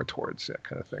time more towards, that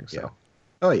kind of thing. So, yeah.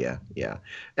 Oh yeah.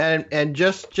 And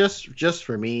just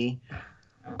for me,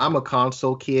 I'm a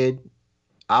console kid.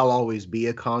 I'll always be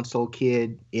a console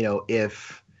kid.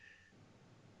 If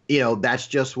that's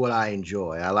just what I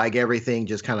enjoy. I like everything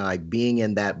just kind of like being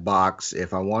in that box.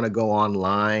 If I want to go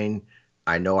online,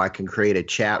 I know I can create a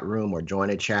chat room or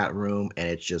join a chat room, and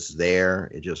it's just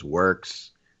there. It just works.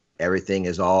 Everything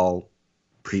is all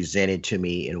presented to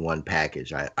me in one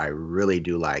package. I really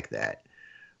do like that.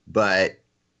 But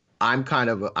I'm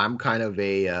kind of a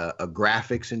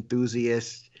graphics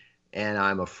enthusiast, and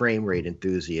I'm a frame rate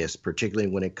enthusiast,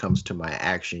 particularly when it comes to my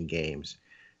action games.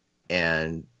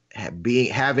 And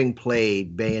having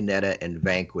played Bayonetta and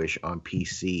Vanquish on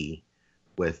PC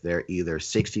with their either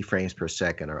 60 frames per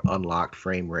second or unlocked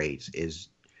frame rates, it's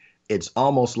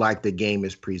almost like the game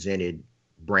is presented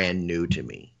brand new to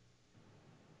me.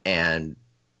 And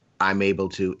I'm able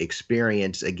to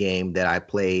experience a game that I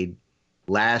played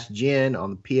last gen on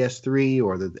the PS3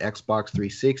 or the Xbox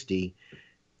 360,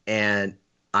 and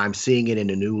I'm seeing it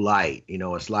in a new light.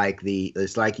 It's like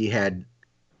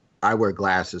I wear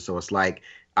glasses, so it's like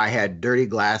I had dirty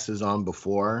glasses on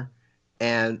before,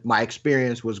 and my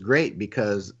experience was great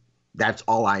because that's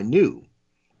all I knew.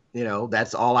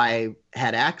 that's all I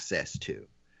had access to.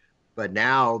 But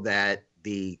now that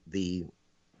the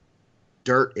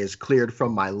dirt is cleared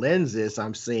from my lenses,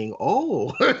 I'm seeing,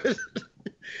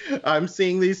 I'm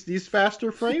seeing these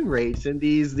faster frame rates and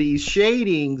these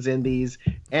shadings and these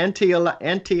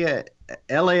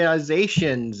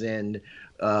anti-aliasations and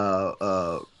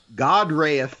God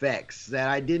ray effects that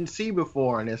I didn't see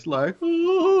before, and it's like,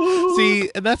 see,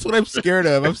 and that's what I'm scared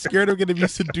of. I'm scared I'm going to be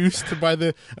seduced by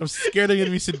the. I'm scared I'm going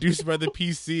to be seduced by the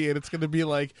PC, and it's going to be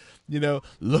like,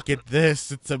 look at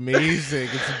this. It's amazing.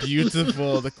 It's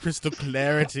beautiful. The crystal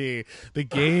clarity, the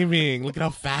gaming. Look at how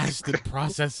fast it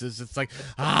processes. It's like,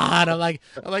 and I'm like,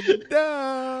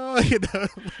 no,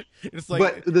 It's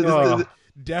like, but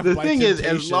death the by thing is,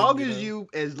 temptation,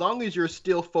 as long as you're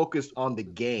still focused on the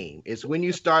game, it's when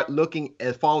you start looking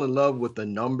and fall in love with the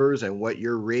numbers and what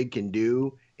your rig can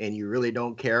do, and you really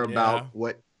don't care about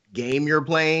what game you're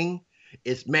playing.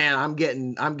 It's, man, I'm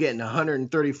getting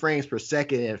 130 frames per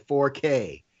second at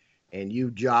 4K, and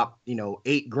you drop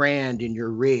 $8,000 in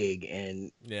your rig,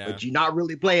 but you're not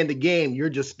really playing the game. You're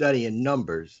just studying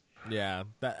numbers. Yeah,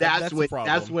 that's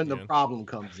when the problem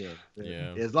comes in.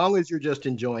 Yeah. As long as you're just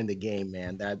enjoying the game,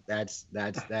 man, that's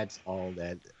all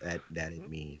that it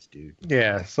means, dude.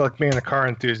 Yeah, it's like being a car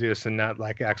enthusiast and not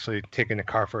like actually taking the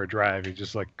car for a drive. You're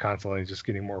just like constantly just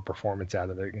getting more performance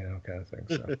out of it, kind of thing.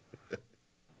 So.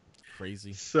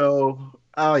 Crazy. So,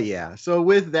 So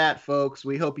with that, folks,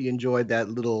 we hope you enjoyed that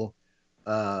little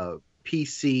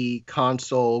PC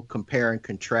console compare and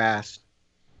contrast.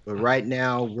 But right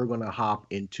now, we're going to hop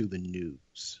into the news.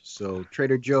 So,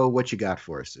 Trader Joe, what you got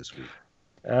for us this week?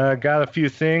 Got a few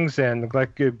things, and I'd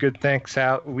like to give good thanks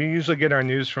out. We usually get our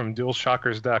news from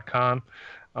DualShockers.com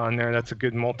on there. That's a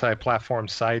good multi-platform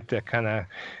site that kind of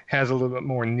has a little bit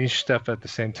more niche stuff at the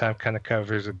same time, kind of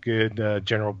covers a good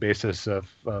general basis of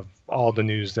all the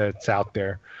news that's out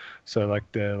there. So I'd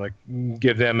like to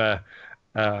give them a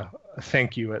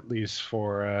thank you at least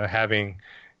for having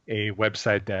a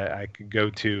website that I could go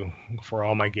to for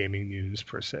all my gaming news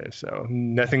per se. So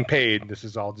nothing paid. This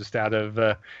is all just out of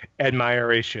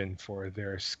admiration for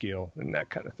their skill and that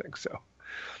kind of thing. So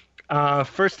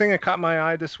first thing that caught my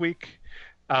eye this week,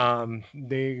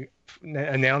 they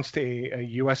announced a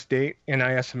U.S. date.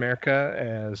 NIS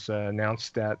America has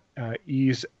announced that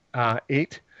Ys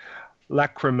 8,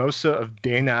 Lacrimosa of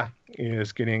Dana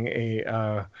is getting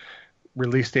a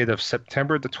release date of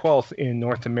September the 12th in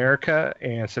North America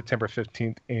and September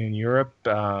 15th in Europe.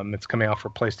 It's coming out for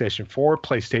PlayStation 4,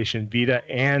 PlayStation Vita,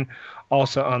 and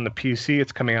also on the PC.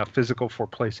 It's coming out physical for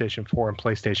PlayStation 4 and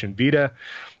PlayStation Vita.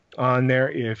 On there,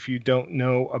 if you don't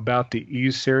know about the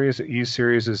Ys series, the Ys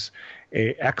series is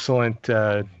an excellent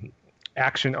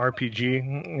action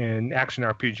RPG, and action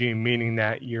RPG meaning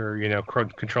that you're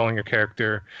controlling your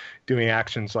character, doing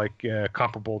actions like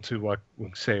comparable to what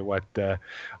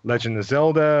Legend of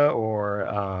Zelda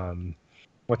or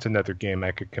what's another game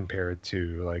I could compare it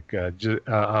to, like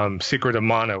Secret of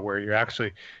Mana, where you're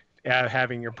actually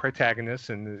having your protagonist,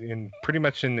 and in pretty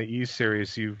much in the Ys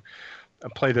series you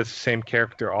played as the same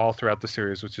character all throughout the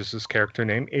series, which is this character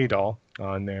named Adol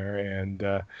on there, and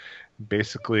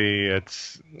basically,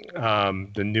 it's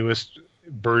the newest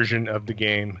version of the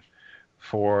game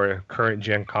for current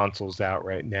gen consoles out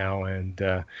right now, and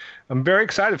I'm very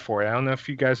excited for it. I don't know if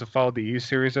you guys have followed the Ys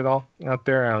series at all out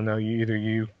there. I don't know, either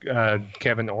you,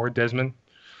 Kevin, or Desmond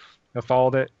have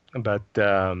followed it, but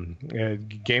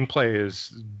gameplay is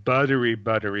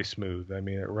buttery smooth. I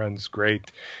mean, it runs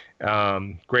great,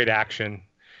 great action.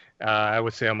 I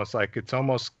would say it's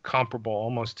almost comparable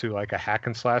almost to like a hack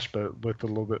and slash, but with a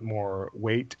little bit more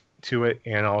weight to it,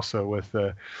 and also with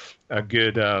a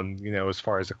good, as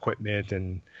far as equipment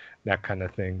and that kind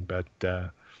of thing. But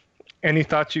any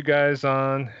thoughts, you guys,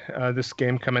 on this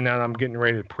game coming out? I'm getting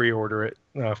ready to pre-order it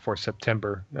for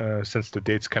September since the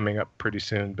date's coming up pretty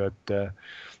soon. But you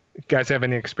guys have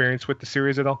any experience with the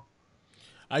series at all?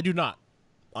 I do not.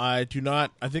 I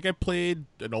think I played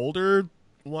an older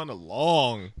one a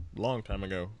long time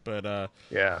ago, but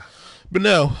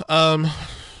no,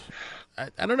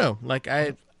 I don't know. Like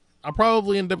I'll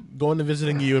probably end up going to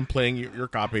visiting you and playing your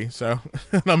copy. So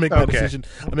I'll make my decision.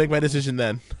 I'll make my decision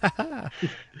then.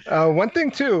 One thing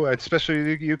too,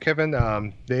 especially you,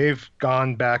 Kevin, they've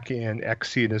gone back in.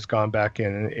 Xseed has gone back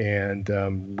in and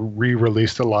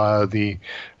re-released a lot of the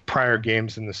prior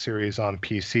games in the series on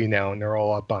PC now, and they're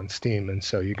all up on Steam. And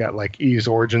so you got like Ys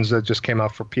Origins that just came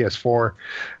out for PS4 a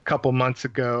couple months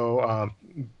ago.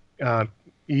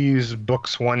 Ys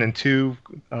Books 1 and 2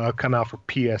 come out for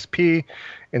PSP,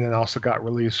 and then also got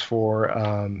released for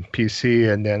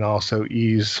PC, and then also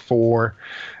Ys 4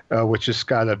 which has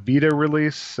got a Vita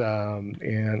release,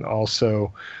 and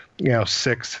also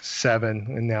 6, 7,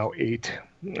 and now 8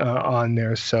 on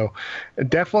there. So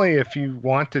definitely, if you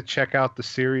want to check out the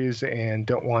series and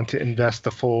don't want to invest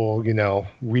the full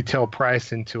retail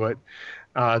price into it,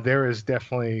 there is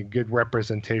definitely good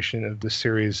representation of the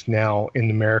series now in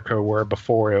America, where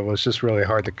before it was just really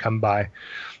hard to come by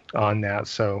on that.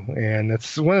 So, and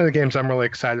it's one of the games I'm really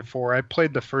excited for. I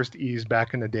played the first Ys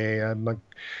back in the day.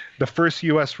 The first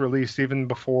US release, even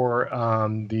before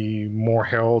the more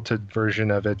heralded version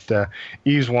of it.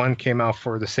 Ys 1 came out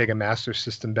for the Sega Master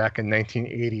System back in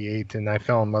 1988, and I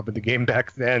fell in love with the game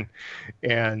back then.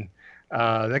 And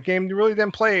that game really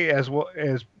didn't play as well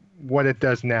as what it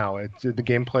does now. The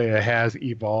gameplay has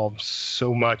evolved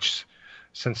so much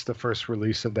since the first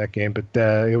release of that game, but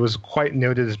it was quite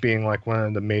noted as being like one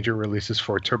of the major releases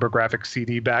for TurboGrafx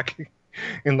CD back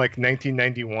in like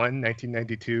 1991,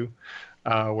 1992,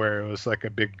 where it was like a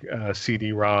big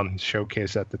CD-ROM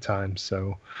showcase at the time.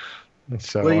 So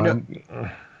well,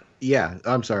 yeah,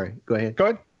 I'm sorry. Go ahead. Go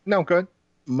ahead. No, go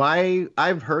ahead.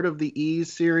 I've heard of the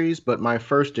Ys series, but my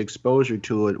first exposure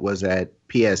to it was at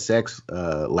PSX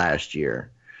last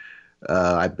year.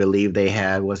 I believe they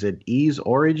had, was it Ys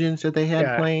Origins that they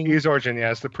had playing? Ys Origin,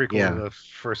 it's the prequel to the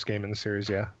first game in the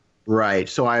series, Right.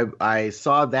 So I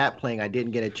saw that playing. I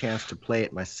didn't get a chance to play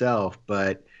it myself,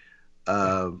 but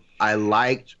I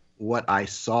liked what I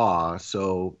saw.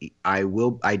 So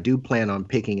I do plan on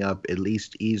picking up at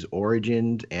least Ys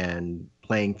Origins and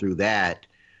playing through that.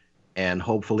 And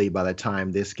hopefully by the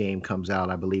time this game comes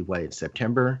out, I believe it's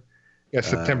September. Yeah,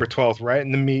 September 12th,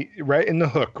 right in the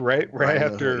hook, right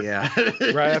after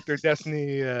right after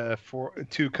Destiny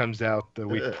 2 comes out the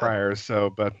week prior. So,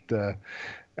 but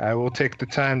I will take the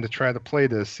time to try to play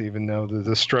this, even though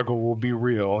the struggle will be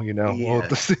real. We'll have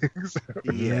to see.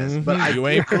 Yes, but you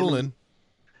ain't fooling.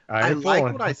 I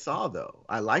liked what I saw, though.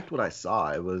 I liked what I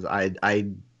saw. It was I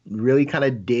really kind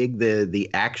of dig the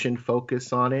action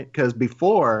focus on it, because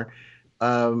before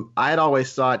I'd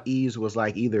always thought Ys was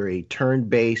like either a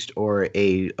turn-based or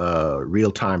a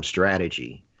real-time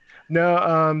strategy.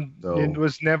 No, it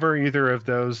was never either of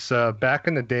those. Back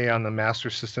in the day on the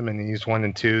Master System in Ys 1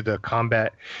 and 2, the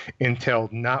combat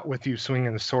entailed not with you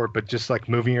swinging the sword, but just like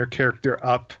moving your character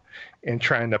up and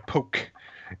trying to poke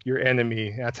your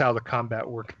enemy. That's how the combat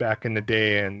worked back in the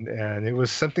day, and it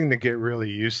was something to get really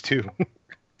used to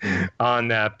on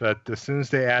that. But as soon as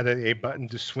they added a button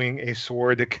to swing a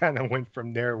sword, it kind of went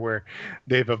from there, where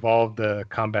they've evolved the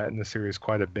combat in the series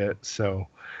quite a bit. So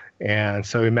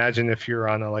imagine if you're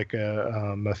on a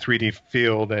 3D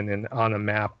field and on a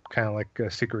map, kind of like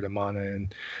Secret of Mana,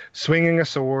 and swinging a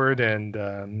sword, and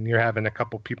you're having a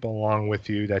couple people along with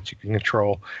you that you can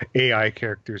control, AI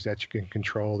characters that you can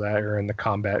control that are in the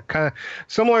combat. Kind of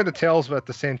similar to Tales, but at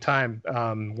the same time,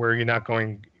 where you're not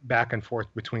going back and forth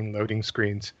between loading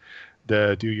screens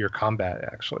to do your combat,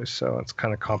 actually. So it's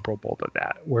kind of comparable to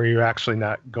that, where you're actually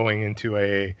not going into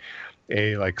a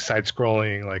like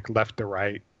side-scrolling, like left to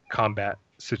right combat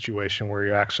situation, where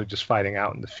you're actually just fighting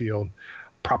out in the field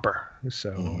proper.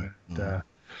 So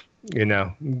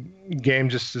game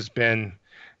just has been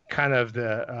kind of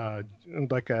the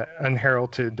like a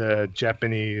unheralded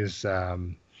Japanese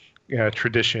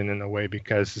tradition in a way,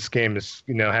 because this game is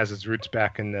has its roots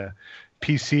back in the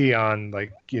PC on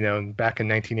back in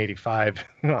 1985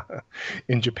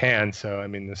 in Japan. So I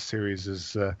mean, this series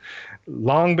has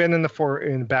long been in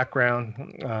the background.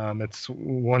 It's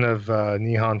one of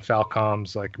Nihon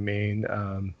Falcom's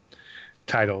main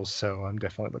titles, so I'm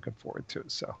definitely looking forward to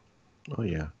it. So oh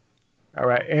yeah. All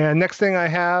right, and next thing I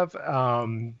have,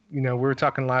 we were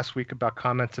talking last week about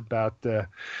comments about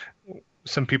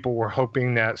some people were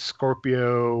hoping that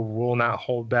Scorpio will not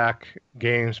hold back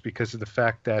games because of the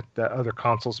fact that the other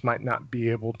consoles might not be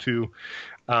able to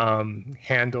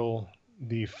handle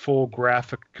the full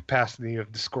graphic capacity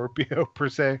of the Scorpio per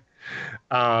se.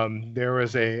 There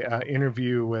was a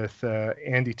interview with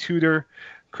Andy Tudor,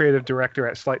 creative director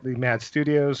at Slightly Mad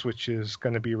Studios, which is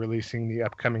going to be releasing the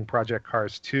upcoming Project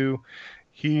Cars 2.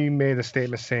 He made a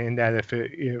statement saying that if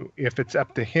it's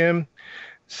up to him,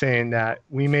 saying that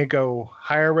we may go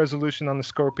higher resolution on the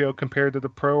Scorpio compared to the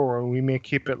Pro, or we may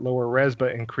keep it lower res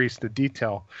but increase the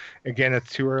detail. Again,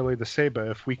 it's too early to say, but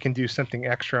if we can do something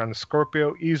extra on the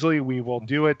Scorpio easily, we will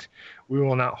do it. We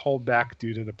will not hold back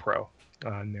due to the Pro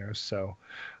on there. So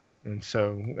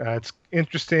it's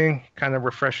interesting, kind of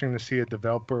refreshing to see a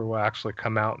developer will actually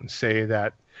come out and say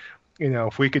that,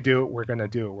 if we could do it, we're going to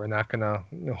do it. We're not going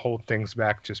to hold things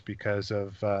back just because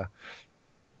of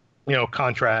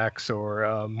contracts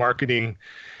or marketing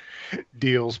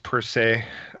deals per se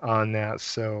on that.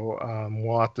 So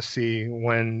we'll have to see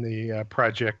when the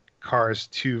Project Cars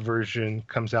 2 version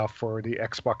comes out for the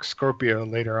Xbox Scorpio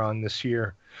later on this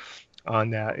year.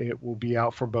 On that, it will be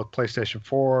out for both PlayStation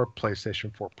 4,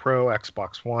 PlayStation 4 Pro,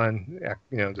 Xbox One,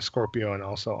 the Scorpio, and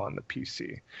also on the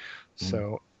PC.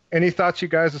 So, any thoughts, you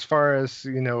guys, as far as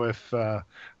if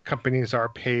companies are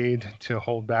paid to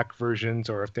hold back versions,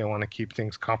 or if they want to keep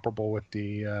things comparable with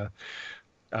the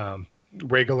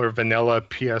regular vanilla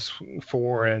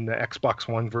PS4 and the Xbox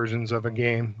One versions of a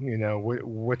game?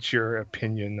 What's your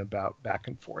opinion about back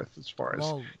and forth as far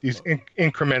as these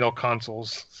incremental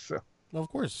consoles? So. Well, of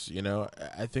course,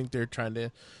 I think they're trying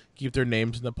to keep their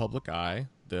names in the public eye.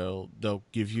 They'll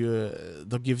feed you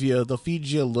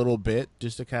a little bit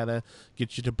just to kind of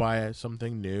get you to buy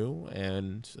something new,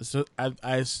 and so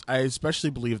I especially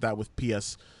believe that with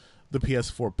the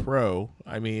PS4 Pro.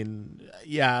 I mean,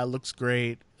 yeah, it looks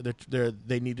great.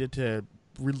 They needed to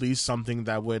release something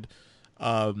that would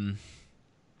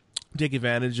take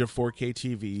advantage of 4K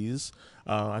TVs.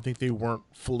 I think they weren't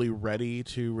fully ready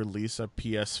to release a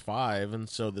PS5, and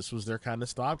so this was their kind of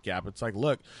stopgap. It's like,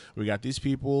 look, we got these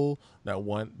people that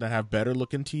have better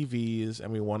looking TVs,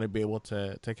 and we want to be able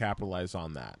to capitalize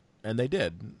on that, and they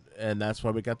did, and that's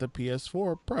why we got the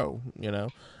PS4 Pro.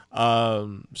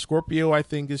 Scorpio, I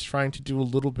think, is trying to do a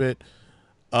little bit.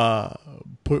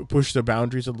 Push the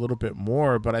boundaries a little bit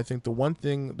more, but I think the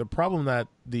problem that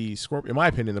the Scorpio, in my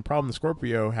opinion, the problem the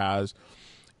Scorpio has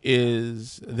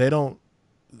is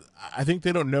I think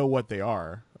they don't know what they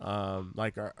are.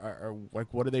 Like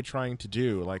what are they trying to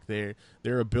do? Like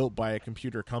they're built by a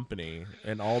computer company,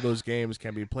 and all those games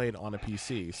can be played on a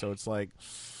PC. So it's like,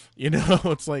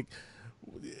 it's like,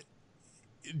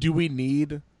 do we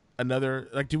need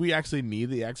do we actually need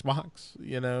the Xbox?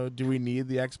 Do we need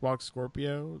the Xbox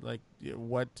Scorpio? Like,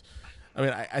 what? I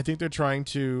mean, I think they're trying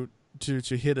to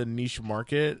hit a niche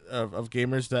market of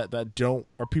gamers that don't,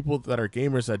 or people that are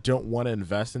gamers that don't want to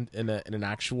invest in an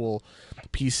actual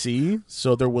PC,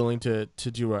 so they're willing to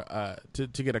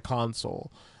get a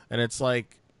console. And it's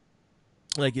like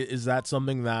is that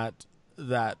something that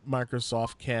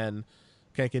Microsoft can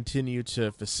continue to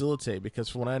facilitate? Because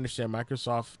from what I understand,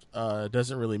 Microsoft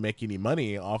doesn't really make any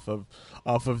money off of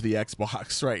the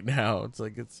Xbox right now. It's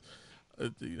like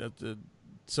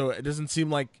so it doesn't seem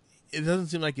like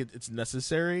it's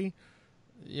necessary,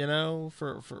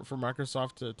 for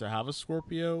Microsoft to have a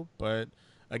Scorpio. But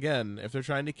again, if they're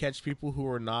trying to catch people who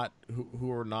are not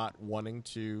wanting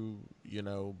to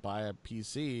buy a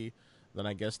PC, then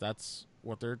I guess that's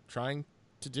what they're trying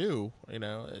to do.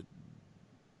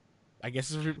 I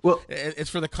guess it's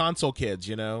for the console kids,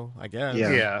 I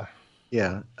guess.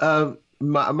 Yeah.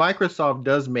 Microsoft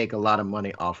does make a lot of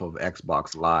money off of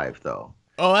Xbox Live, though.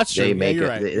 Oh, that's true. I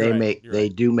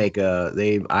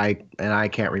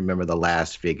can't remember the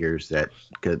last figures that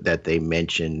they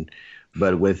mentioned,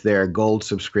 but with their gold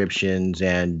subscriptions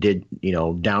and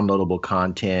downloadable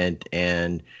content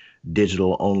and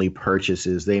digital only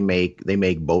purchases, they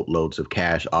make boatloads of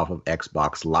cash off of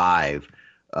Xbox Live.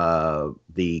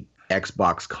 The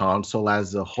Xbox console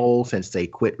as a whole, since they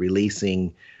quit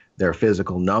releasing their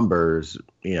physical numbers,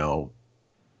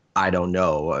 I don't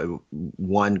know.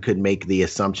 One could make the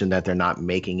assumption that they're not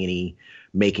making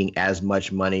as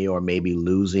much money, or maybe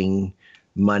losing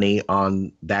money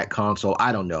on that console.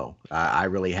 I don't know. I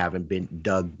really haven't been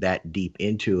dug that deep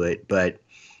into it, but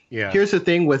yeah. Here's the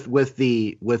thing with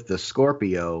the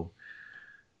Scorpio.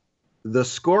 The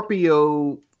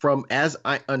Scorpio, from as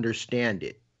I understand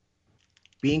it,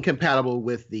 being compatible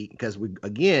with because we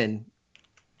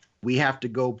have to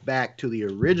go back to the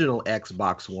original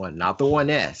Xbox One, not the One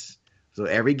S. So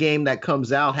every game that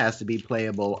comes out has to be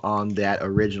playable on that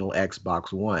original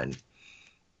Xbox One.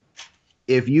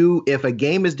 If a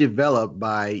game is developed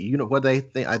by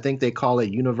I think they call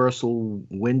it Universal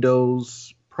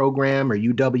Windows Program, or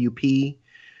UWP,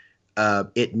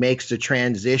 it makes the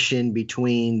transition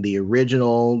between the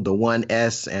original, the One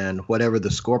S, and whatever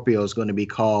the Scorpio is going to be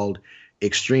called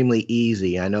extremely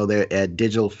easy. I know that at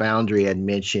Digital Foundry had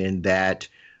mentioned that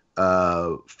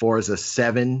Forza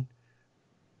 7,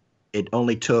 it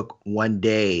only took 1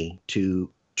 day to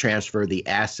transfer the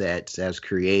assets as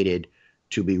created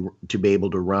to be able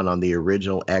to run on the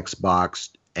original Xbox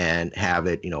and have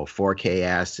it, 4K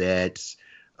assets,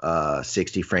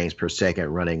 60 frames per second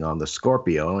running on the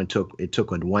Scorpio. And it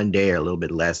took 1 day or a little bit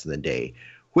less than a day,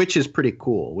 which is pretty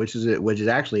cool, which is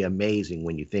actually amazing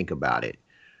when you think about it.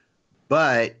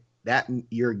 But that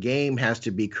your game has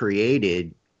to be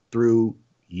created through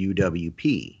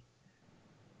UWP.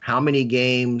 How many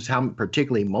games,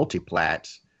 particularly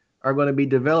multiplats, are going to be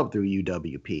developed through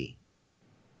UWP?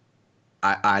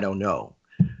 I don't know.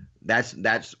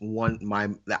 That's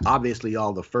one obviously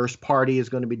all the first party is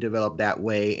going to be developed that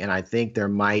way, and I think there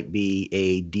might be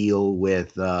a deal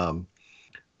with uh,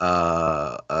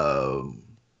 um,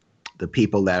 the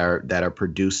people that are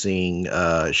producing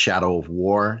Shadow of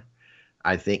War.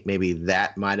 I think maybe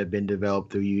that might have been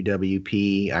developed through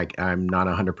UWP. I'm not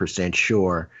 100%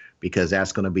 sure because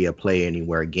that's going to be a play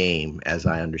anywhere game, as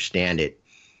I understand it.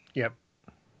 Yep.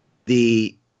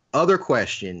 The other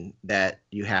question the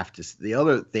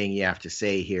other thing you have to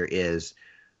say here is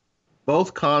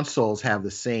both consoles have the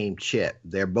same chip.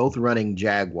 They're both running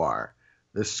Jaguar.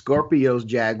 The Scorpio's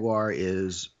Jaguar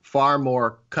is far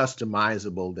more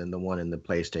customizable than the one in the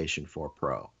PlayStation 4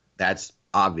 Pro. That's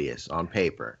obvious on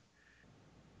paper.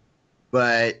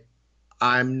 But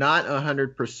I'm not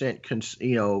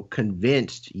 100%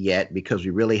 convinced yet because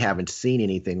we really haven't seen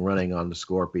anything running on the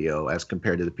Scorpio as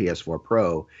compared to the PS4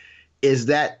 Pro.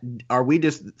 Are we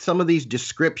just some of these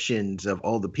descriptions of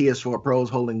the PS4 Pro is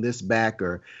holding this back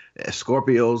or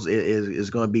Scorpios is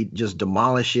going to be just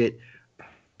demolish it?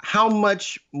 How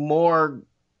much more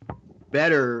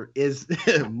better is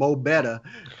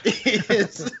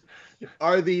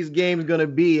are these games going to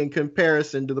be in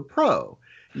comparison to the Pro?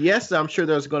 Yes, I'm sure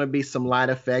there's going to be some light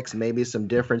effects, maybe some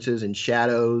differences in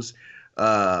shadows,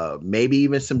 maybe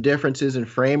even some differences in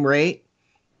frame rate.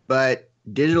 But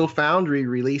Digital Foundry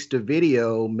released a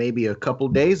video maybe a couple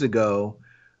days ago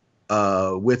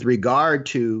with regard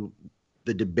to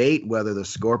the debate whether the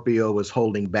Scorpio was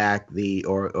holding back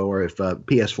or if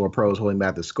PS4 Pro is holding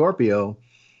back the Scorpio.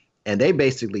 And they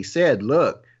basically said,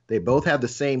 look, they both have the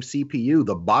same CPU.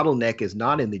 The bottleneck is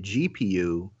not in the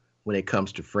GPU. When it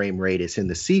comes to frame rate, it's in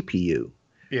the CPU.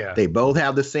 Yeah. They both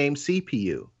have the same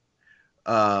CPU.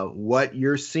 What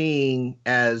you're seeing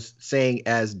as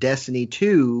Destiny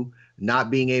 2 not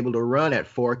being able to run at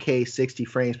 4K 60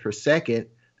 frames per second,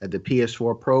 that the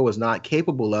PS4 Pro is not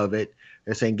capable of it,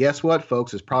 they're saying, guess what,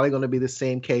 folks? It's probably going to be the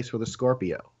same case for the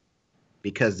Scorpio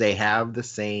because they have the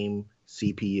same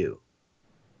CPU.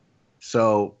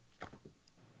 So,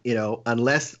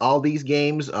 unless all these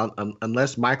games,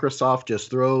 unless Microsoft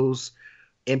just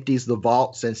empties the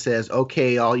vaults and says,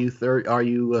 okay, all you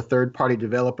third-party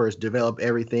developers develop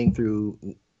everything through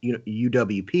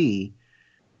UWP,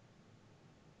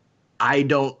 I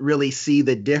don't really see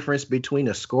the difference between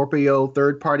a Scorpio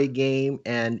third-party game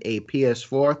and a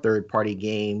PS4 third-party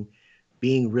game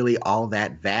being really all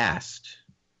that vast.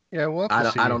 Yeah,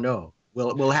 I don't know.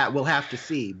 We'll have to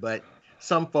see, but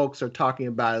some folks are talking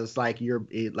about it's like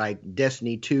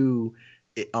Destiny 2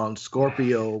 on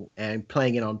Scorpio and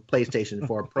playing it on PlayStation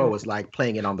 4 Pro is like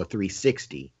playing it on the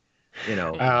 360.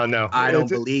 No, I don't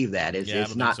believe that.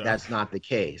 It's not. So. That's not the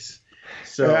case.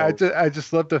 So I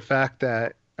just love the fact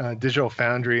that Digital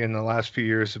Foundry in the last few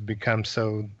years have become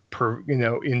so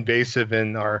invasive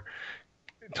in our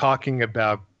talking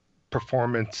about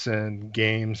performance and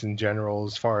games in general,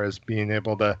 as far as being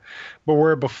able to, but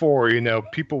where before,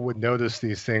 people would notice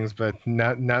these things, but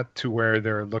not to where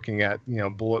they're looking at,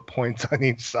 bullet points on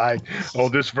each side. Oh,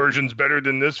 this version's better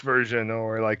than this version,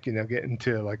 or get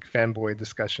into like fanboy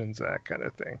discussions, that kind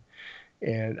of thing.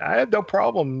 And I had no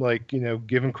problem,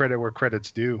 giving credit where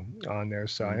credit's due on there.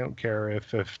 So I don't care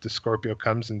if the Scorpio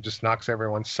comes and just knocks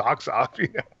everyone's socks off,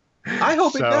 I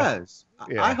hope it does.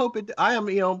 Yeah. I hope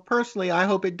personally, I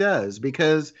hope it does,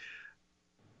 because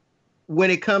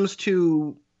when it comes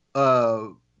to,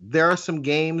 there are some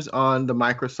games on the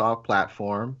Microsoft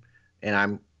platform,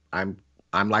 and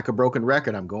I'm like a broken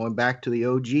record. I'm going back to the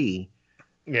OG.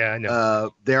 Yeah, I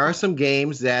know. There are some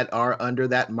games that are under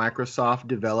that Microsoft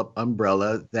developed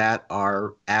umbrella that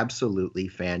are absolutely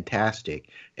fantastic,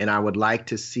 and I would like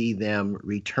to see them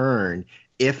return,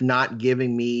 if not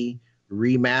giving me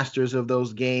remasters of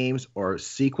those games or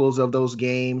sequels of those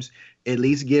games, at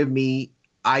least give me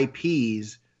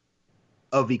IPs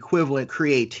of equivalent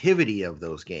creativity of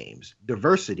those games,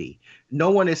 diversity.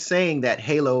 No one is saying that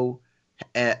Halo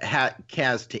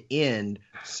has to end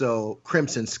so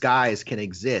Crimson Skies can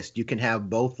exist. You can have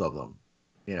both of them.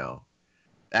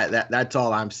 That's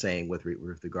all I'm saying with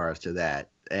regards to that.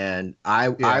 And I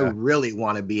really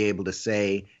want to be able to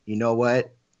say, you know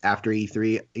what? After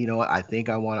E3, I think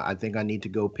I need to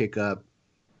go pick up,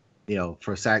 we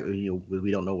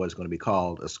don't know what it's going to be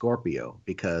called, a Scorpio,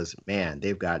 because man,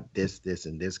 they've got this,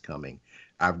 and this coming.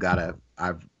 I've got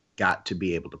to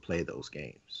be able to play those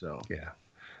games. So yeah.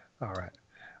 All right.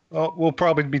 Well, we'll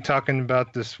probably be talking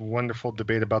about this wonderful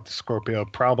debate about the Scorpio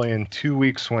probably in 2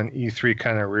 weeks when E3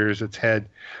 kind of rears its head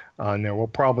on there. We'll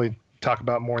probably talk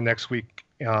about more next week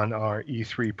on our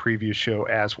E3 preview show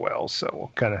as well. So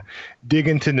we'll kind of dig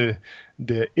into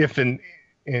the if and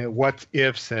what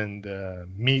ifs and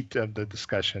meat of the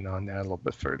discussion on that a little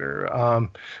bit further. A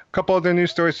couple other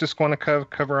news stories just want to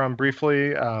cover on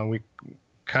briefly. We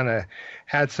kind of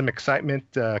had some excitement.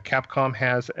 Capcom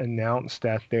has announced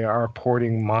that they are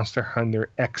porting Monster Hunter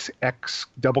XX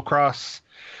Double Cross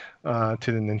to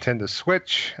the Nintendo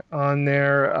Switch on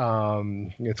there.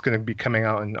 It's going to be coming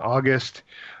out in August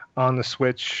on the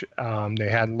Switch. They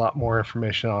had a lot more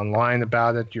information online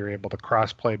about it. You're able to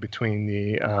cross-play between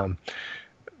the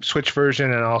Switch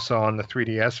version and also on the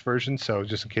 3DS version. So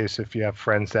just in case if you have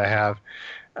friends that have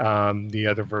the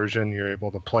other version, you're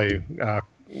able to play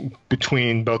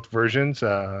between both versions,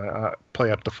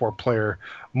 play up to 4-player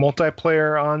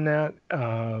multiplayer on that.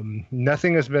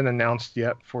 Nothing has been announced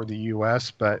yet for the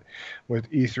US, but with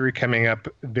E3 coming up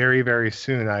very, very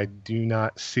soon, I do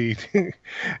not see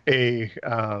a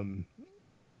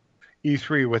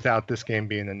E3 without this game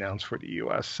being announced for the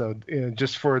US. So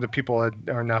just for the people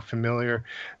that are not familiar,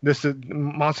 this is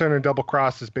Monster Hunter Double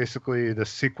Cross is basically the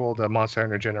sequel to Monster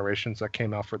Hunter Generations that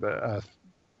came out for the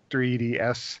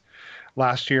 3DS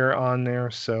last year on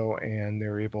there. So, and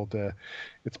they're able to,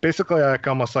 it's basically like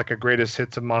almost like a greatest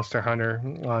hits of Monster Hunter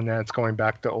on that. It's going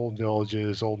back to old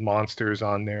villages, old monsters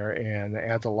on there, and it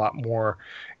adds a lot more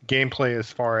gameplay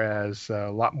as far as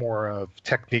a lot more of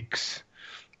techniques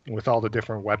with all the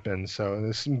different weapons. So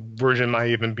this version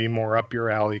might even be more up your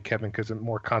alley, Kevin, because it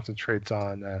more concentrates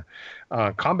on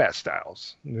combat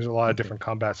styles. There's a lot of different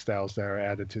combat styles that are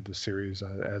added to the series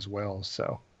as well.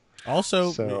 So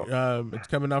it's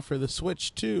coming out for the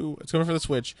Switch too. It's coming for the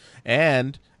Switch,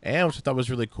 and which I thought was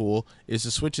really cool is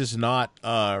the Switch is not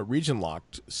region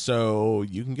locked, so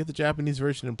you can get the Japanese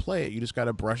version and play it. You just got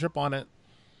to brush up on it.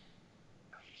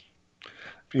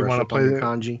 If you want to play the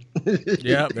kanji.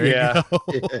 Yeah, there you go.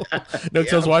 No,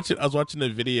 because I was watching a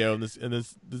video, and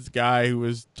this guy who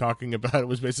was talking about it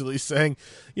was basically saying,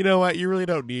 you know what, you really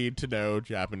don't need to know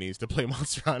Japanese to play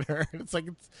Monster Hunter. It's like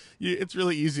it's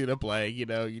really easy to play. You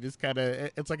know, you just kind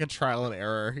of, it's like a trial and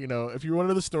error. You know, if you want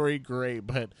to know the story, great,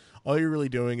 but all you're really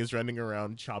doing is running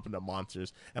around chopping up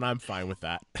monsters, and I'm fine with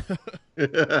that.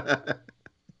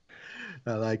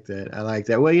 I like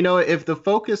that. Well, you know, if the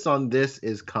focus on this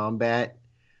is combat,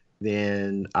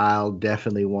 then I'll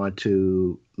definitely want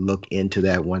to look into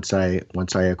that once I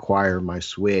acquire my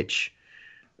Switch.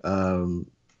 So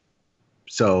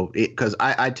because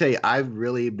I tell you, I've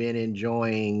really been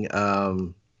enjoying.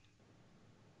 Oh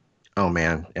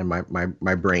man, and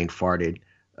my brain farted.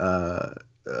 Are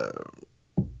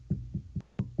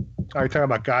you talking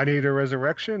about God Eater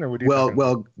Resurrection, or would you?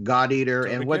 Well, God Eater,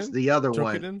 Totoken? and what's the other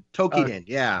one? Toukiden,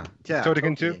 yeah,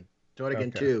 Totoken 2.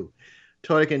 Totoken 2.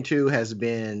 Totoken 2 has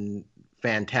been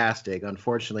fantastic.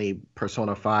 Unfortunately,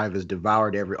 Persona 5 has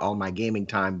devoured all my gaming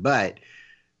time, but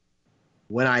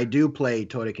when I do play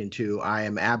Totoken 2, I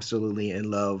am absolutely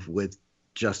in love with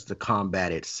just the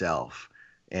combat itself.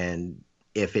 And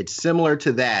if it's similar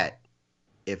to that,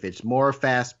 if it's more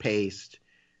fast-paced,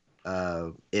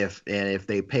 if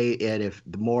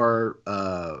the more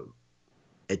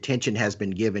attention has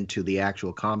been given to the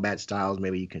actual combat styles,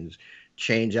 maybe you can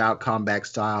change out combat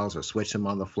styles or switch them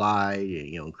on the fly,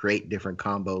 you know, create different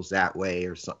combos that way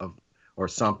or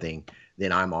something,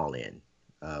 then I'm all in,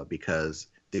 because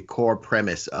the core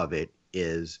premise of it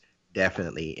is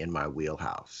definitely in my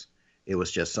wheelhouse. It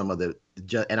was just some of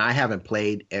and I haven't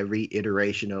played every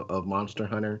iteration of Monster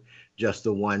Hunter, just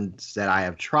the ones that I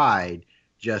have tried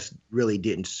just really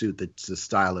didn't suit the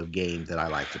style of game that I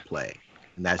like to play.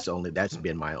 And that's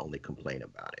been my only complaint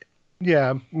about it.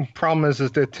 Yeah, problem is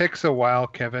that it takes a while,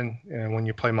 Kevin, when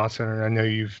you play Monster Hunter. I know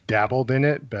you've dabbled in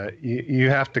it, but you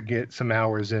have to get some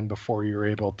hours in before you're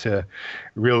able to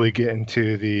really get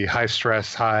into the high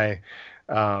stress, high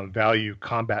value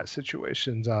combat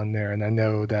situations on there. And I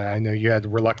know you had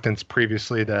reluctance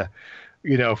previously to,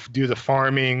 you know, do the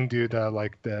farming,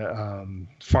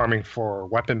 farming for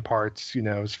weapon parts, you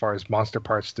know, as far as monster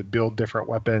parts to build different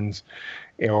weapons,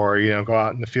 or, you know, go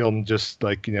out in the field and just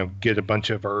like, you know, get a bunch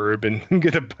of herb and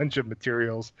get a bunch of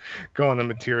materials, go on a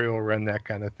material run, that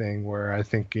kind of thing. Where I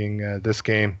thinking this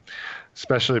game,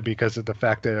 especially because of the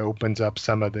fact that it opens up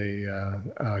some of the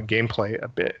gameplay a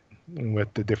bit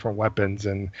with the different weapons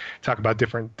and talk about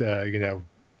different,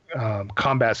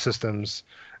 combat systems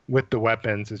with the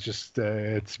weapons. It's just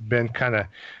it's been kind of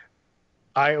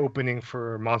eye-opening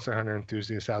for Monster Hunter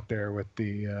enthusiasts out there with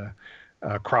the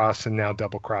cross and now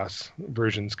double cross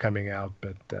versions coming out.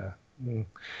 But We'll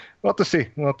have to see.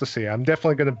 We'll have to see. I'm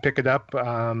definitely going to pick it up.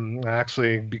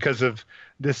 Actually, because of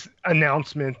this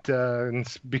announcement, and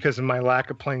because of my lack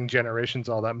of playing Generations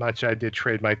all that much, I did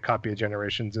trade my copy of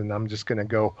Generations, and I'm just going to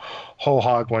go whole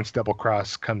hog once Double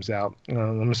Cross comes out.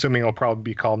 I'm assuming it'll probably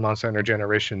be called Monster Hunter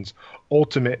Generations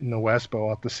Ultimate in the West, but we'll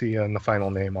have to see the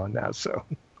final name on that. So.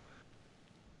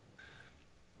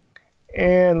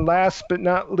 And last but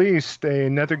not least,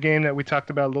 another game that we talked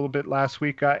about a little bit last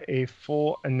week got a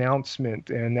full announcement,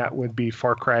 and that would be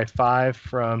Far Cry 5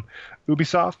 from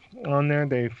Ubisoft on there.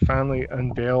 They finally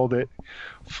unveiled it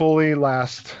fully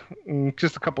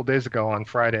just a couple days ago on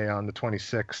Friday on the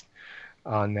 26th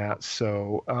on that.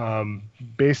 So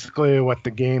basically what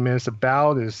the game is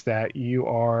about is that you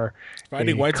are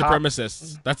fighting white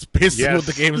supremacists. That's basically what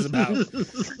the game is about.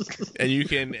 And you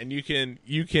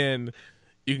can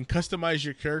customize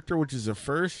your character, which is a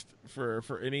first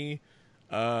for any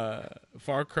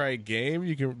Far Cry game.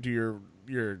 You can do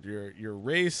your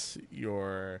race,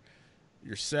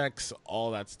 your sex,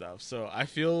 all that stuff. So I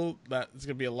feel that it's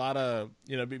gonna be a lot of,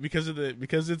 because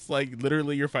it's like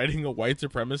literally you're fighting a white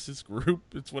supremacist group.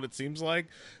 It's what it seems like.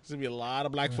 There's gonna be a lot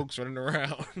of black folks running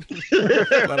around,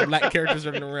 a lot of black characters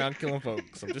running around killing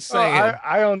folks. I'm just saying.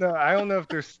 I don't know if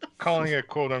they're calling it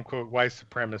quote unquote white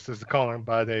supremacists. They're calling it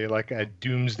by a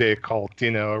doomsday cult,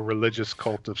 a religious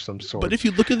cult of some sort. But if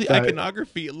you look at the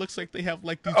iconography, it looks like they have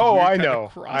like these weird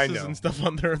crosses and stuff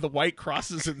on there, the white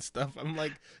crosses and stuff. I'm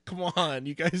like, come on.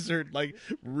 You guys are like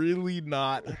really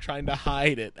not trying to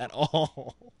hide it at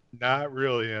all. Not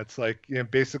really. It's like,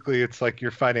 basically it's like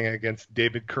you're fighting against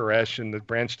David Koresh and the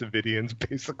Branch Davidians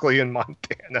basically in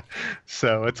Montana.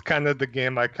 So it's kind of the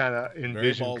game I kind of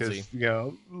envisioned, because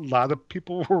a lot of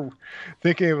people were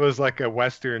thinking it was like a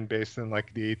Western based in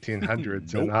like the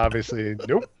 1800s. Nope. And obviously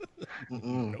nope.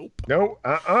 No.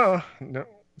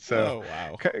 So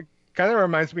wow. Kind of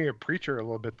reminds me of Preacher a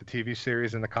little bit, the TV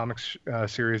series and the comics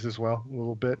series as well, a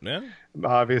little bit. Yeah.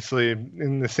 Obviously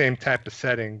in the same type of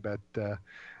setting, but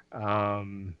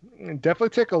definitely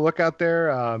take a look out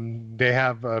there. They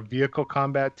have vehicle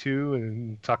combat too,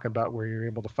 and talking about where you're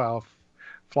able to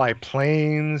fly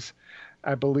planes,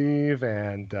 I believe,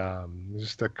 and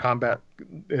just the combat.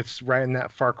 It's right in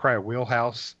that Far Cry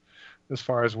wheelhouse as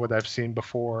far as what I've seen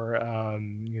before.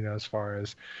 As far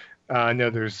as I know,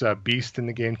 there's a beast in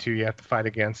the game too you have to fight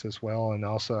against as well, and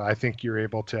also I think you're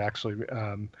able to actually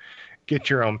get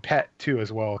your own pet too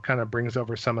as well. It kind of brings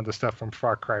over some of the stuff from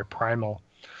Far Cry Primal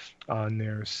on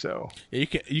there. So yeah,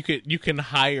 you can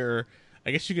hire. I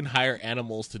guess you can hire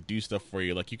animals to do stuff for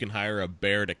you. Like you can hire a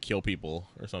bear to kill people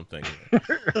or something.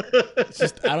 It's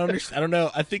just I don't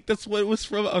know. I think that's what it was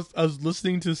from. I was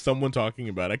listening to someone talking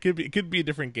about it. It could be a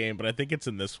different game, but I think it's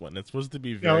in this one. It's supposed to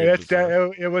be very.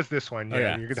 No, it was this one. Yeah,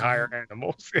 yeah. You could hire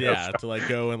animals. Yeah, to like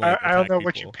go and like. I don't know people.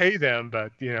 what you pay them,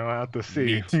 but I have to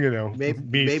see.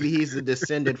 Maybe he's a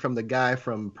descendant from the guy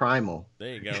from Primal.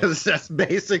 There you go. Because that's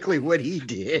basically what he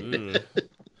did.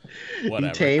 Whatever.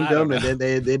 He tamed them, and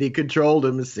then he controlled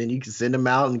them, and you can send them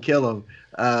out and kill them.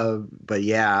 But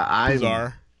yeah,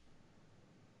 bizarre.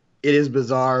 It is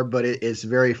bizarre, but it's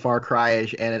very Far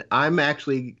Cry-ish, and I'm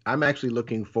actually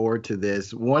looking forward to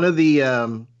this. One of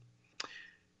the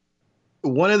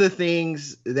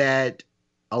things that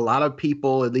a lot of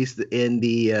people, at least in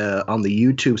the on the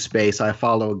YouTube space, I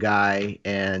follow a guy,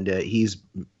 and he's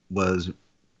been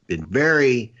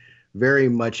very, very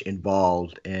much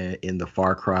involved in the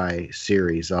Far Cry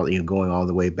series, going all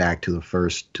the way back to the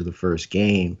first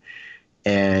game.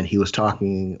 And he was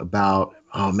talking about,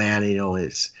 oh man,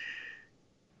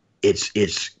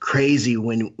 it's crazy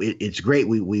when it's great.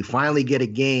 We finally get a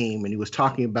game. And he was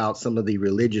talking about some of the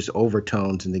religious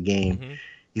overtones in the game. Mm-hmm.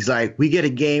 He's like, we get a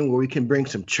game where we can bring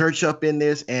some church up in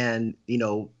this, and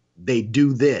they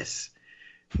do this.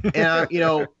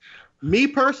 And Me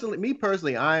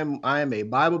personally, I am a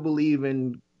Bible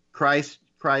believing, Christ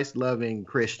loving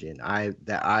Christian. I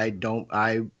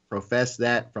profess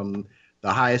that from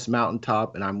the highest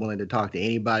mountaintop, and I'm willing to talk to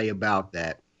anybody about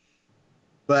that.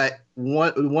 But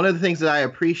one of the things that I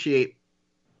appreciate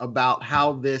about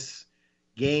how this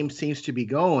game seems to be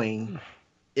going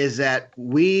is that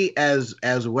we as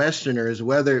Westerners,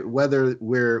 whether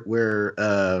we're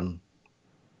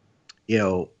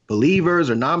believers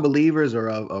or non-believers or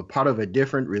a part of a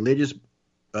different religious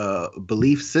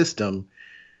belief system,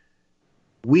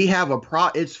 we have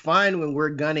it's fine when we're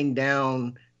gunning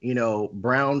down,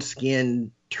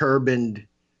 brown-skinned, turbaned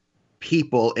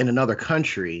people in another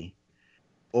country,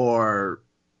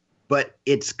 but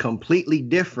it's completely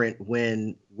different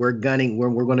when we're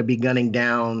going to be gunning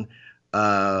down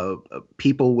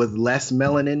people with less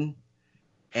melanin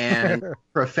and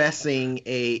professing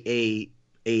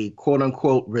a quote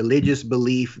unquote religious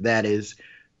belief that is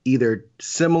either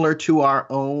similar to our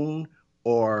own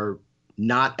or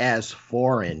not as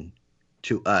foreign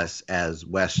to us as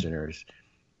Westerners.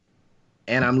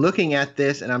 And I'm looking at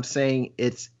this and I'm saying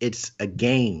it's a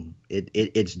game. It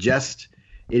is just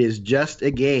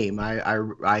a game.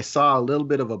 I saw a little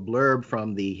bit of a blurb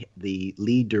from the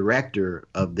lead director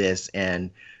of this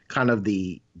and kind of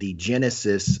the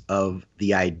genesis of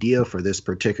the idea for this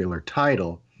particular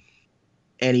title.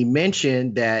 And he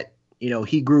mentioned that,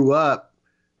 he grew up,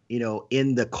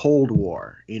 in the Cold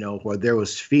War, where there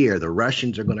was fear. The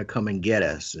Russians are going to come and get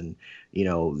us. And,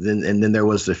 then there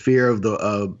was the fear of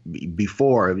the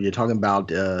before. You're talking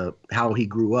about how he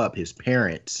grew up, his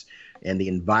parents, and the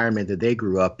environment that they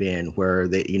grew up in, where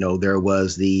there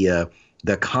was the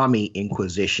commie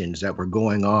inquisitions that were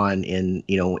going on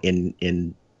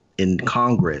in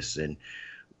Congress, and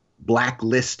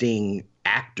blacklisting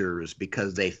actors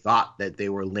because they thought that they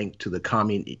were linked to the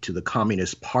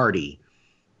Communist Party.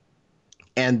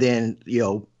 And then,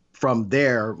 from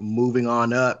there, moving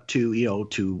on up to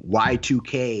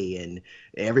Y2K, and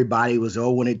everybody was,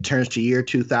 when it turns to year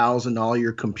 2000, all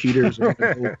your computers are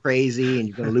going to go crazy and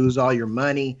you're going to lose all your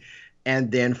money. And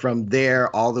then from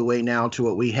there, all the way now to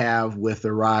what we have with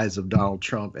the rise of Donald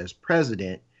Trump as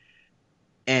president.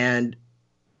 And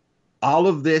all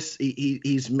of this,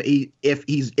 if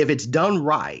it's done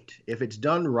right,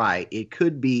 it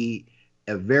could be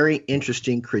a very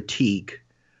interesting critique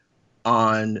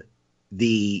on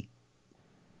the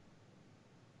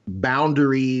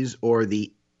boundaries or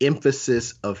the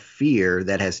emphasis of fear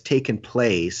that has taken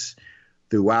place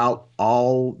throughout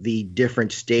all the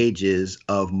different stages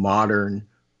of modern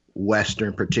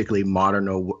Western, particularly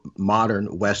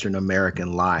modern Western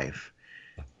American life.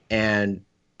 And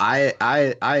I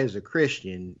as a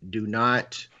Christian do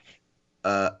not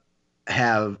I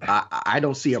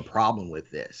don't see a problem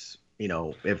with this.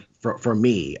 If for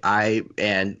me,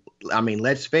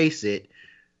 let's face it.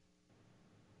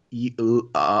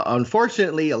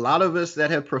 Unfortunately, a lot of us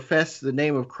that have professed the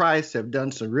name of Christ have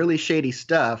done some really shady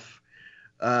stuff.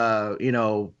 I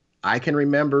can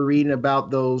remember reading about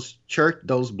those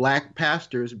black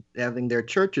pastors having their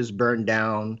churches burned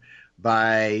down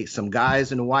by some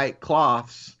guys in white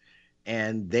cloths,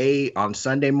 and they, on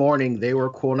Sunday morning, they were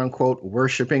quote unquote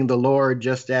worshiping the Lord,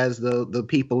 just as the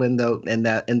people in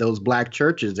those black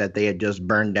churches that they had just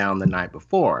burned down the night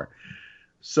before.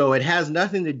 So it has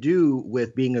nothing to do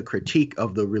with being a critique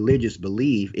of the religious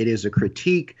belief. It is a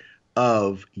critique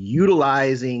of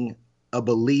utilizing a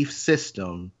belief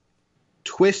system,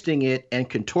 twisting it and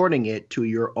contorting it to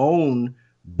your own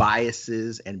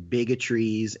biases and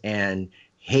bigotries and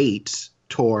hates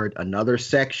toward another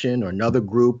section or another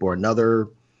group or another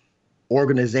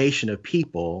organization of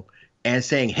people, and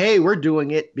saying, hey, we're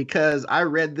doing it because I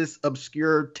read this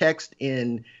obscure text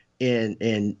in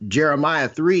Jeremiah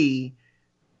 3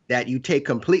 that you take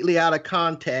completely out of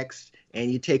context, and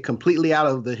you take completely out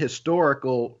of the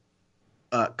historical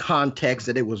context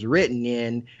that it was written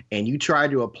in, and you try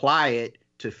to apply it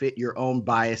to fit your own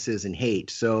biases and hate.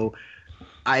 So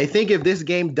I think if this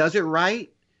game does it right,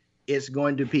 it's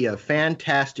going to be a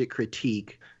fantastic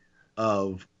critique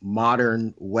of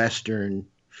modern Western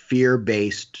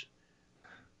fear-based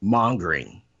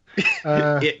mongering.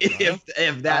 If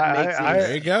that makes sense.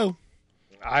 There you go.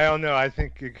 I don't know. I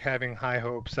think you're having high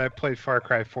hopes. I played Far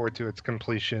Cry 4 to its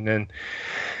completion, and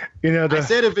I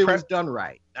said if it was done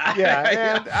right. Yeah,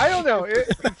 and I don't know.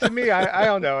 To me, I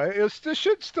don't know. It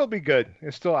should still be good.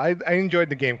 I enjoyed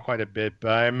the game quite a bit,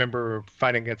 but I remember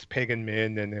fighting against Pagan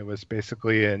Min, and it was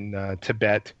basically in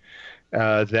Tibet.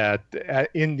 That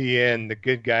in the end, the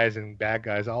good guys and bad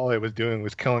guys, all it was doing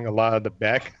was killing a lot of the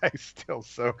bad guys still.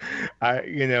 So,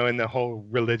 in the whole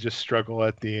religious struggle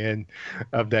at the end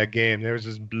of that game, there was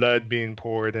just blood being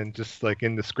poured and just like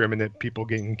indiscriminate people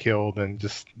getting killed and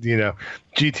just,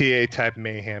 GTA type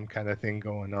mayhem kind of thing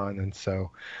going on. And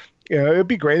so, it'd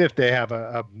be great if they have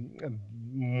a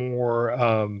more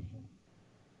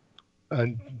a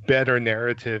better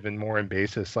narrative and more in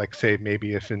basis, like say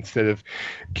maybe if instead of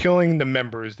killing the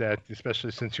members, that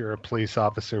especially since you're a police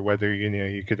officer, whether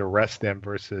you could arrest them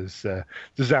versus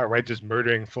just outright just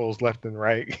murdering fools left and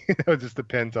right. It just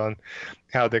depends on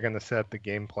how they're going to set up the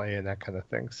gameplay and that kind of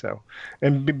thing. So,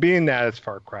 and being that it's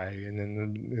Far Cry, and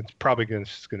then it's probably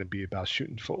just going to be about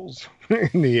shooting fools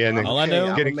in the end. All I know,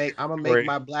 I'm gonna make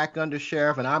my black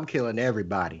undersheriff, and I'm killing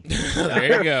everybody.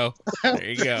 There you go. There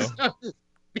you go.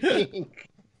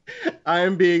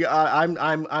 I'm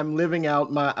living out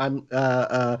my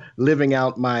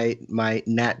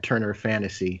Nat Turner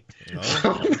fantasy.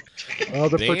 Well,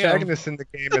 the protagonist in the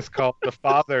game is called the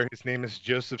father. His name is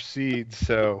Joseph Seeds.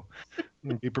 So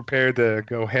Be prepared to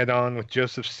go head on with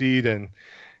Joseph Seed, and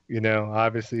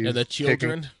obviously and the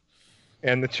children.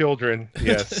 And the children,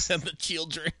 yes. And the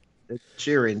children. The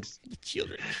cheering. The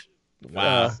children.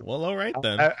 Wow. Well, all right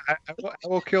then. I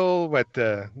will kill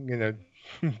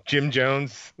Jim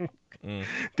Jones,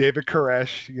 David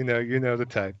Koresh. You know the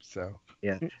type. So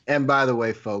yeah. And by the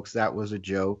way, folks, that was a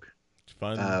joke. It's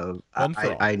fun.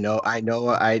 I know.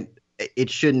 You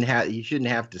shouldn't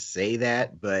have to say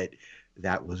that, but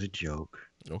that was a joke.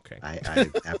 Okay. I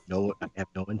have no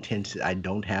intention. I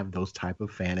don't have those type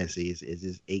of fantasies. It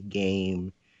is a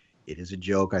game. It is a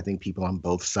joke. I think people on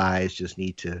both sides just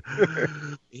need to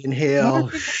inhale,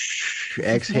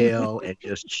 exhale, and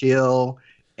just chill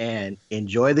and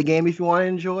enjoy the game if you want to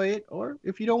enjoy it, or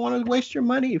if you don't want to waste your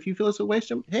money. If you feel it's a waste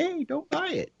of, hey, don't buy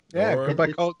it. Yeah, go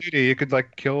buy Call of Duty. You could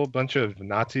kill a bunch of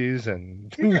Nazis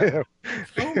and or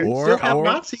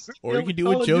you can do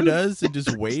what Joe does and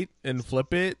just wait and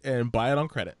flip it and buy it on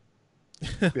credit.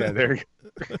 Yeah, there you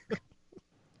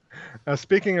go.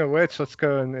 Speaking of which, let's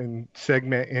go and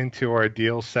segment into our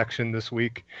deals section this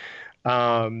week.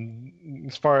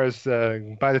 As far as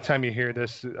by the time you hear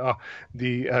this,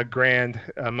 the grand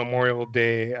Memorial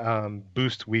Day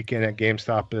boost weekend at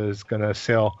GameStop is going to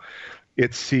sell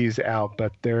its C's out,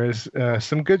 but there is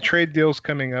some good trade deals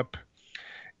coming up.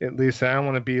 At least I don't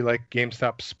want to be like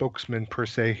GameStop spokesman per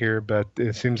se here, but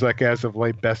it seems like as of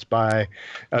late, Best Buy,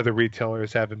 other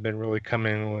retailers haven't been really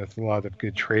coming with a lot of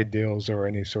good trade deals or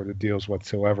any sort of deals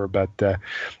whatsoever. But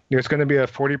there's going to be a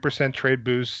 40% trade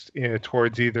boost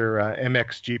towards either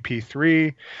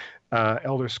MXGP3,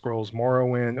 Elder Scrolls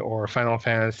Morrowind, or Final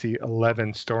Fantasy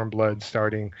 11 Stormblood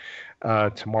starting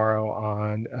tomorrow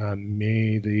on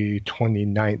May the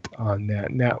 29th on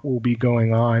that. And that will be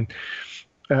going on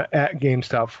at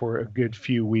GameStop for a good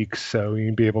few weeks, so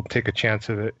you'll be able to take a chance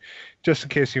of it just in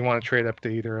case you want to trade up to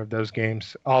either of those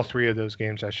games, all three of those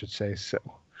games, I should say, so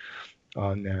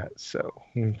on that. So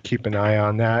keep an eye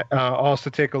on that. Also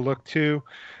take a look too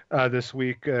this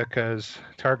week because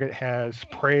Target has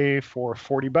Prey for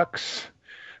 $40.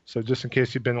 So just in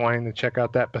case you've been wanting to check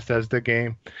out that Bethesda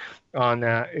game on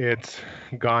that, it's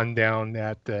gone down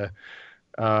at the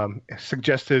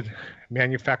suggested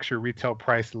manufacturer retail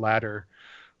price ladder,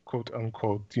 quote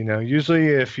unquote. Usually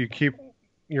if you keep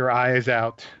your eyes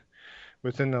out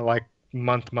within the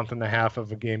month and a half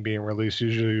of a game being released,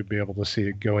 usually you'll be able to see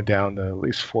it going down to at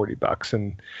least $40.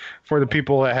 And for the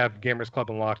people that have Gamers Club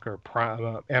Unlocked or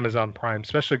Amazon Prime,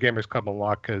 especially Gamers Club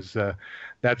Unlocked, because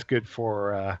that's good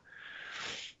for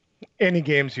any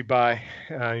games you buy,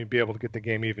 you'll be able to get the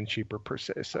game even cheaper per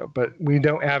se. So, but we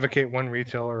don't advocate one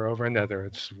retailer over another.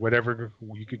 It's whatever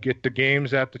you could get the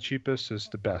games at the cheapest is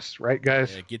the best, right,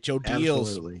 guys? Yeah, get your deals.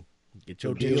 Absolutely. Get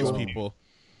your deals, people.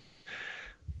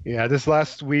 Yeah, this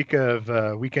last week of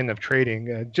weekend of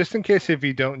trading, just in case if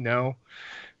you don't know,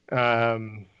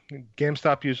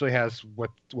 GameStop usually has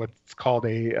what's called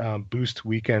a boost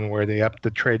weekend, where they up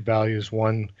the trade values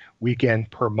one weekend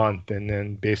per month, and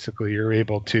then basically you're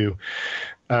able to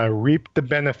reap the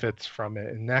benefits from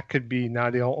it. And that could be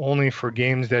not only for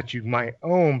games that you might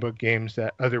own, but games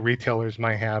that other retailers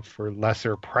might have for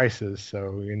lesser prices.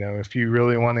 So, if you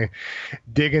really want to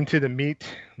dig into the meat,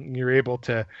 you're able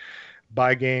to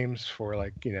buy games for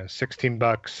 $16,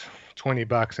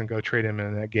 $20, and go trade them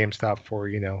in at GameStop for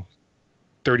 $37,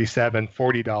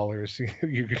 $40.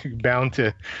 You're bound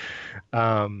to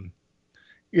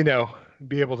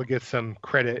be able to get some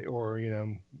credit, or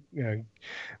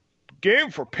game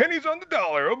for pennies on the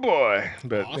dollar. Oh boy.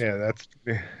 But awesome. Yeah, that's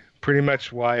pretty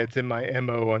much why it's in my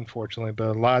MO, unfortunately.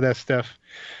 But a lot of that stuff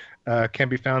can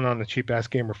be found on the Cheap Ass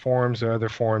Gamer forums. There are other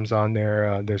forums on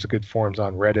there. There's a good forums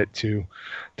on Reddit too,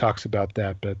 talks about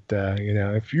that. But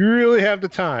if you really have the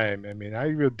time, I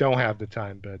really don't have the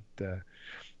time, but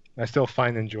I still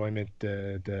find enjoyment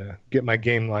to get my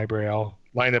game library all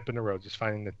lined up in a row, just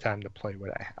finding the time to play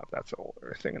what I have. That's the whole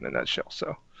thing in a nutshell.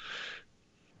 So,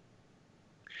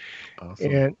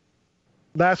 awesome. And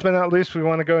last but not least, we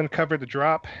want to go and cover the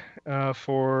drop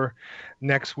for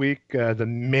next week. The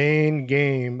main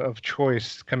game of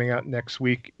choice coming out next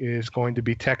week is going to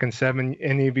be Tekken 7.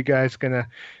 Any of you guys going to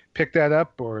pick that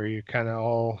up, or are you kind of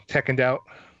all Tekkened out?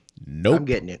 Nope. I'm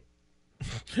getting it.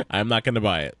 I'm not going to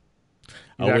buy it.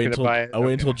 I'll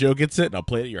wait until Joe gets it, and I'll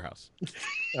play it at your house.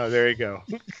 Oh, there you go.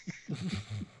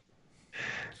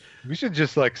 We should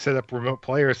just set up remote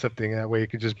play or something. That way you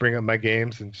could just bring up my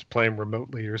games and just play them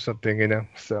remotely or something,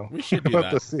 So we should do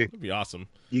that. That'd be awesome.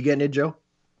 You getting it, Joe?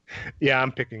 Yeah,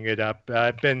 I'm picking it up.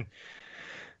 I've been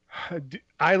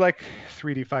I like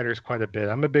 3D fighters quite a bit.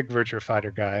 I'm a big Virtua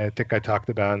Fighter guy. I think I talked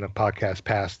about in the podcast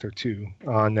past or two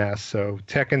on that. So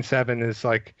Tekken 7 is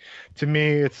like, to me,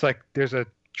 it's like there's a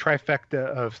trifecta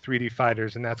of 3D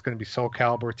fighters, and that's going to be Soul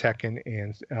Calibur, Tekken,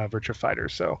 and Virtua Fighter.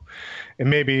 So, and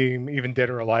maybe even Dead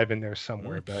or Alive in there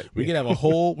somewhere. But we could have a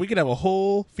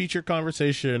whole feature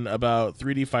conversation about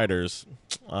 3D fighters,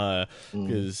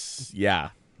 because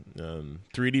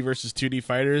 3D versus 2D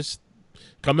fighters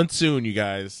coming soon, you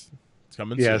guys. It's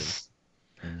coming soon. Yes.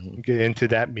 Get into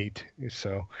that meat.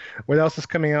 So, what else is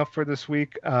coming out for this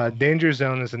week? Danger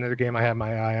Zone is another game I have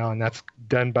my eye on. That's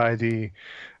done by the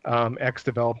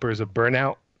ex-developers of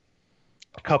Burnout.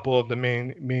 A couple of the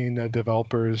main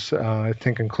developers, I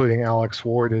think, including Alex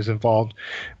Ward, is involved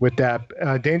with that.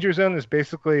 Danger Zone is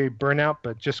basically Burnout,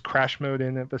 but just Crash Mode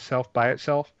in of itself by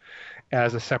itself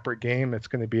as a separate game. It's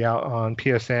going to be out on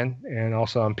PSN and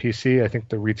also on PC. I think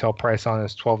the retail price on it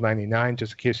is $12.99,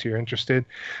 just in case you're interested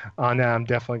on that. I'm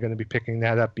definitely going to be picking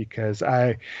that up because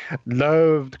I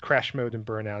loved Crash Mode and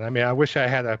Burnout. I mean, I wish I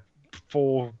had a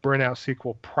full Burnout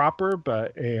sequel proper,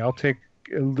 but hey, I'll take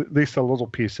at least a little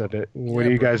piece of it. What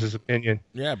are you guys' opinion?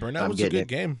 Yeah, Burnout was a good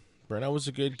game. Burnout was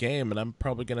a good game, and I'm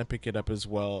probably going to pick it up as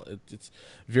well. It's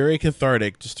very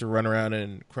cathartic just to run around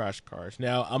and crash cars.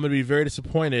 Now, I'm going to be very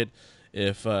disappointed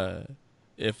if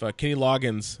Kenny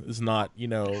Loggins is not,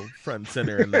 front and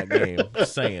center in that game.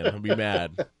 Just saying, I'll be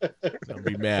mad.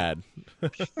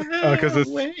 Because it's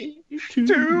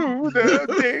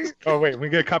oh wait, we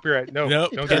get copyright.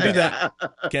 Nope, can't do that.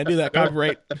 Can't do that.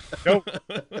 Copyright. Nope.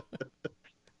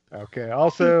 Okay.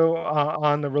 Also,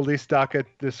 on the release docket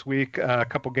this week, a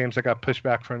couple games that got pushed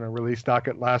back from the release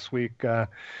docket last week.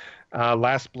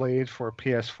 Last Blade for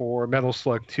PS4. Metal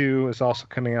Slug 2 is also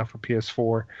coming out for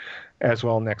PS4 as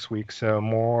well next week. So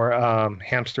more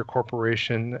Hamster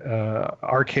Corporation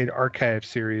Arcade Archive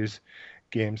series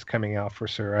games coming out for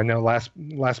sure. I know Last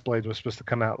Blade was supposed to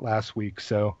come out last week.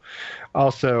 So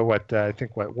also I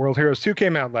think World Heroes 2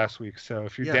 came out last week. So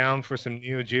if you're down for some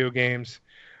Neo Geo games,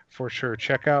 for sure,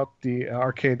 check out the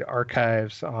Arcade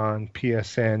Archives on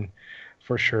PSN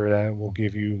for sure. That will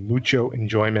give you mucho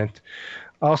enjoyment.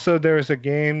 Also, there's a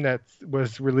game that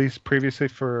was released previously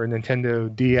for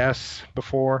Nintendo DS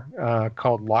before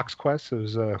called Lock's Quest. It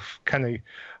was a kind of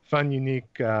fun, unique,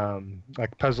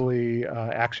 like puzzly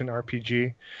action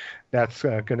RPG that's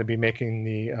going to be making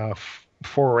the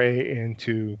foray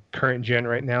into current gen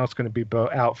right now. It's going to be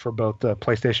out for both the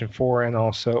PlayStation 4 and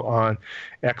also on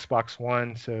Xbox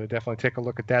One. So definitely take a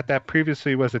look at that. That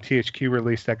previously was a THQ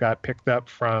release that got picked up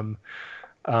from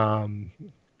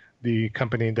the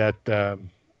company that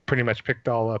pretty much picked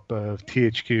all up of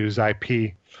THQ's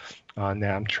IP on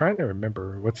that. I'm trying to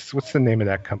remember what's the name of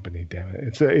that company. Damn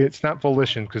it, it's not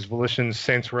Volition, because Volition's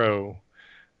Saints Row,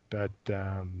 but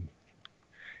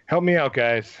help me out,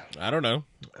 guys. I don't know.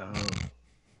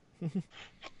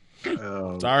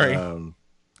 Sorry.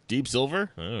 Deep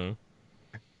Silver? I don't know.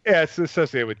 Yeah, it's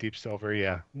associated with Deep Silver.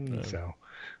 Yeah. So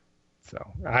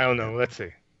I don't know. Let's see.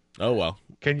 Oh well.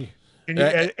 Can you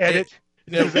edit?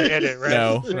 No, edit, right?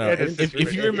 No. Edit.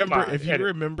 If you remember,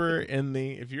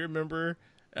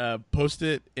 post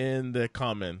it in the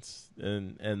comments,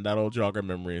 and that'll jog our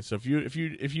memory. So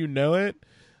if you know it,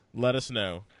 let us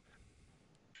know.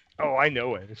 Oh, I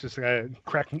know it. It's just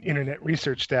crack internet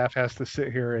research staff has to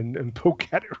sit here and poke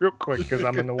at it real quick because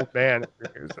I'm an old man.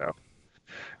 So.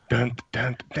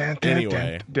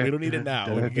 Anyway, we don't need it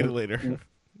now. We can get it later.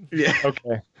 Yeah.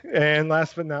 Okay. And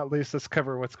last but not least, let's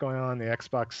cover what's going on the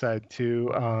Xbox side too.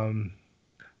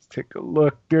 Let's take a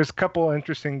look. There's a couple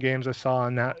interesting games I saw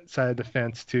on that side of the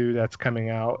fence too that's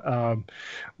coming out.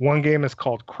 One game is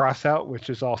called Crossout, which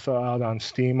is also out on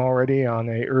Steam already on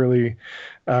a early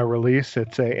release.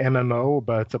 It's a MMO,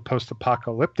 but it's a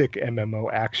post-apocalyptic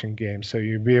MMO action game. So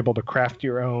you'll be able to craft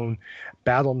your own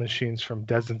battle machines from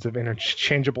dozens of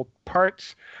interchangeable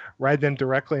parts, ride them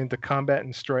directly into combat,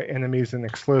 and destroy enemies in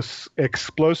explosive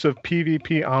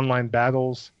PvP online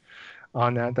battles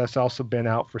on that. That's also been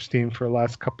out for Steam for the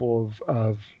last couple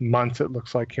of months, it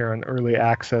looks like, here on early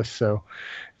access. So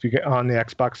if you get on the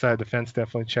Xbox side of the fence,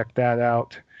 definitely check that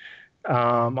out.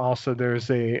 Also,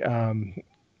 there's a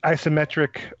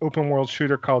isometric open world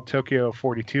shooter called Tokyo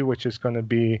 42, which is going to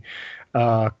be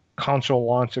console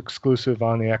launch exclusive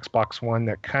on the Xbox One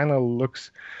that kind of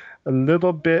looks a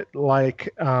little bit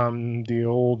like the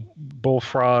old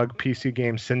Bullfrog PC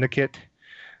game Syndicate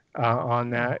on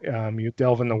that. You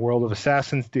delve in the world of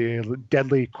assassins,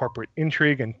 deadly corporate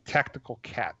intrigue, and tactical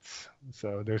cats.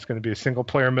 So there's going to be a single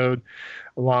player mode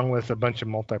along with a bunch of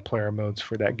multiplayer modes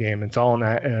for that game. It's all in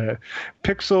that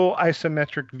pixel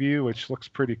isometric view, which looks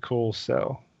pretty cool.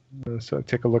 So So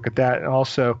take a look at that. And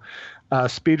also,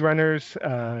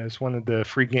 Speedrunners is one of the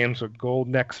free games with gold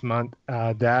next month.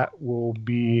 That will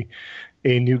be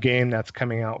a new game that's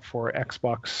coming out for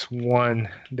Xbox One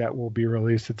that will be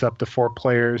released. It's up to 4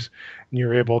 players, and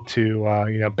you're able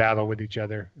to battle with each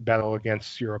other, battle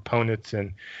against your opponents,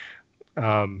 and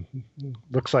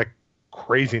looks like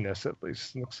craziness. At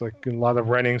least looks like a lot of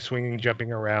running, swinging,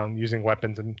 jumping around, using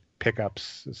weapons and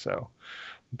pickups. So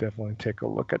definitely take a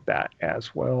look at that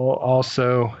as well.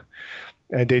 Also,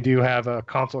 they do have a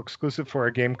console exclusive for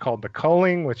a game called The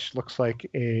Culling, which looks like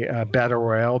a battle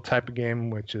royale type of game,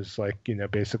 which is like,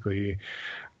 basically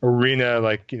arena,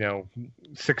 like,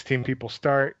 16 people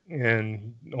start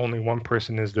and only one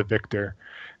person is the victor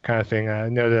kind of thing. I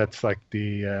know that's like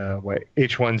the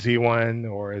H1Z1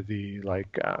 or the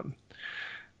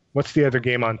what's the other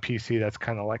game on PC that's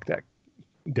kind of like that?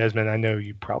 Desmond, I know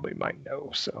you probably might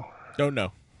know. So don't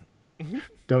know.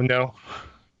 Don't know.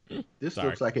 This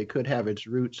looks like it could have its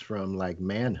roots from like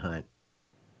Manhunt.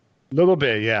 A little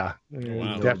bit, yeah.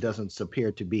 Wow. It doesn't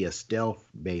appear to be a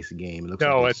stealth-based game. It looks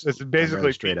no, like it's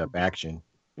basically straight up action.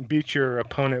 Beat your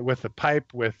opponent with a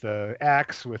pipe, with an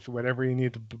axe, with whatever you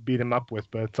need to beat him up with.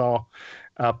 But it's all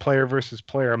player versus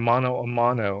player, mano a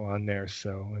mano on there.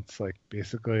 So it's like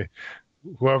basically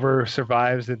whoever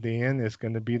survives at the end is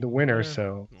going to be the winner.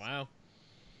 So wow.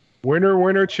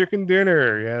 Winner, chicken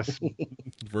dinner. Yes.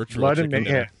 Virtual Blood chicken and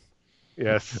dinner.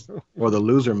 Yes. Or the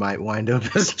loser might wind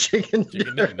up as chicken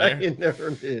dinner. You never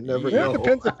know. It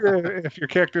depends if your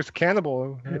character's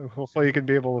cannibal. Hopefully you can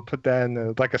be able to put that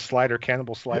in like a slider,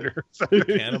 cannibal slider.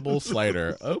 Cannibal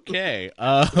slider. Okay.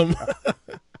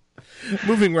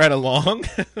 Moving right along.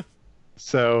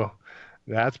 So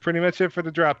that's pretty much it for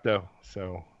the drop, though.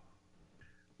 So.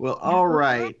 Well, all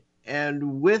right.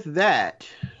 And with that,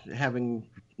 having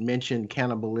mentioned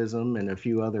cannibalism and a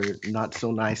few other not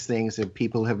so nice things that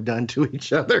people have done to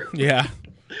each other. Yeah.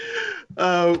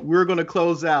 We're going to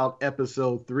close out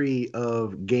episode 3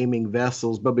 of Gaming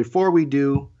Vessels. But before we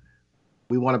do,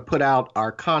 we want to put out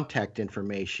our contact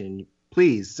information.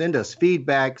 Please send us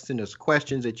feedback, send us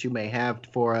questions that you may have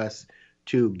for us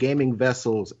to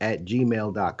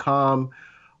gamingvessels@gmail.com.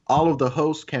 All of the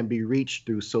hosts can be reached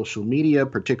through social media,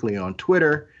 particularly on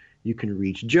Twitter. You can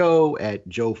reach Joe at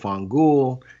Joe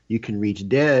Fongul. You can reach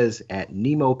Dez at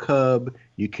Nemo Cub.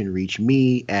 You can reach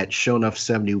me at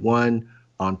Shonuff71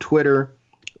 on Twitter.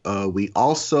 We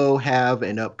also have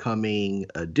an upcoming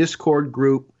Discord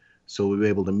group, so we'll be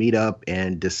able to meet up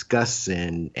and discuss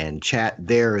and chat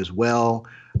there as well.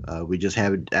 We just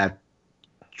have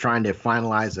trying to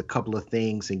finalize a couple of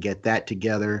things and get that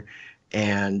together.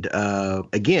 And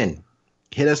again,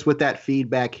 hit us with that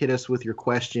feedback. Hit us with your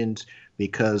questions,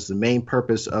 because the main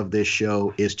purpose of this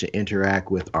show is to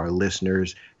interact with our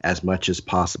listeners as much as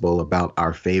possible about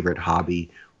our favorite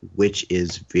hobby, which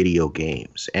is video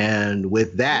games. And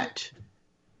with that,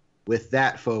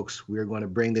 folks, we're going to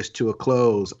bring this to a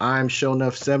close. I'm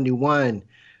Shonuff71.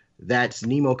 That's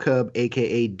Nemo Cub,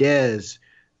 a.k.a. Dez.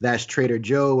 That's Trader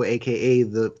Joe, a.k.a.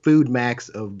 the Food Max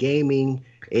of Gaming,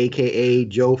 a.k.a.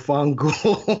 Joe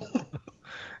Fongul.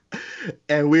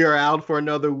 And we are out for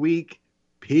another week.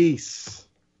 Peace.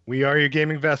 We are your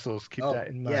gaming vessels. Keep that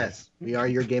in mind. Yes, we are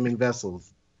your gaming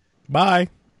vessels. Bye.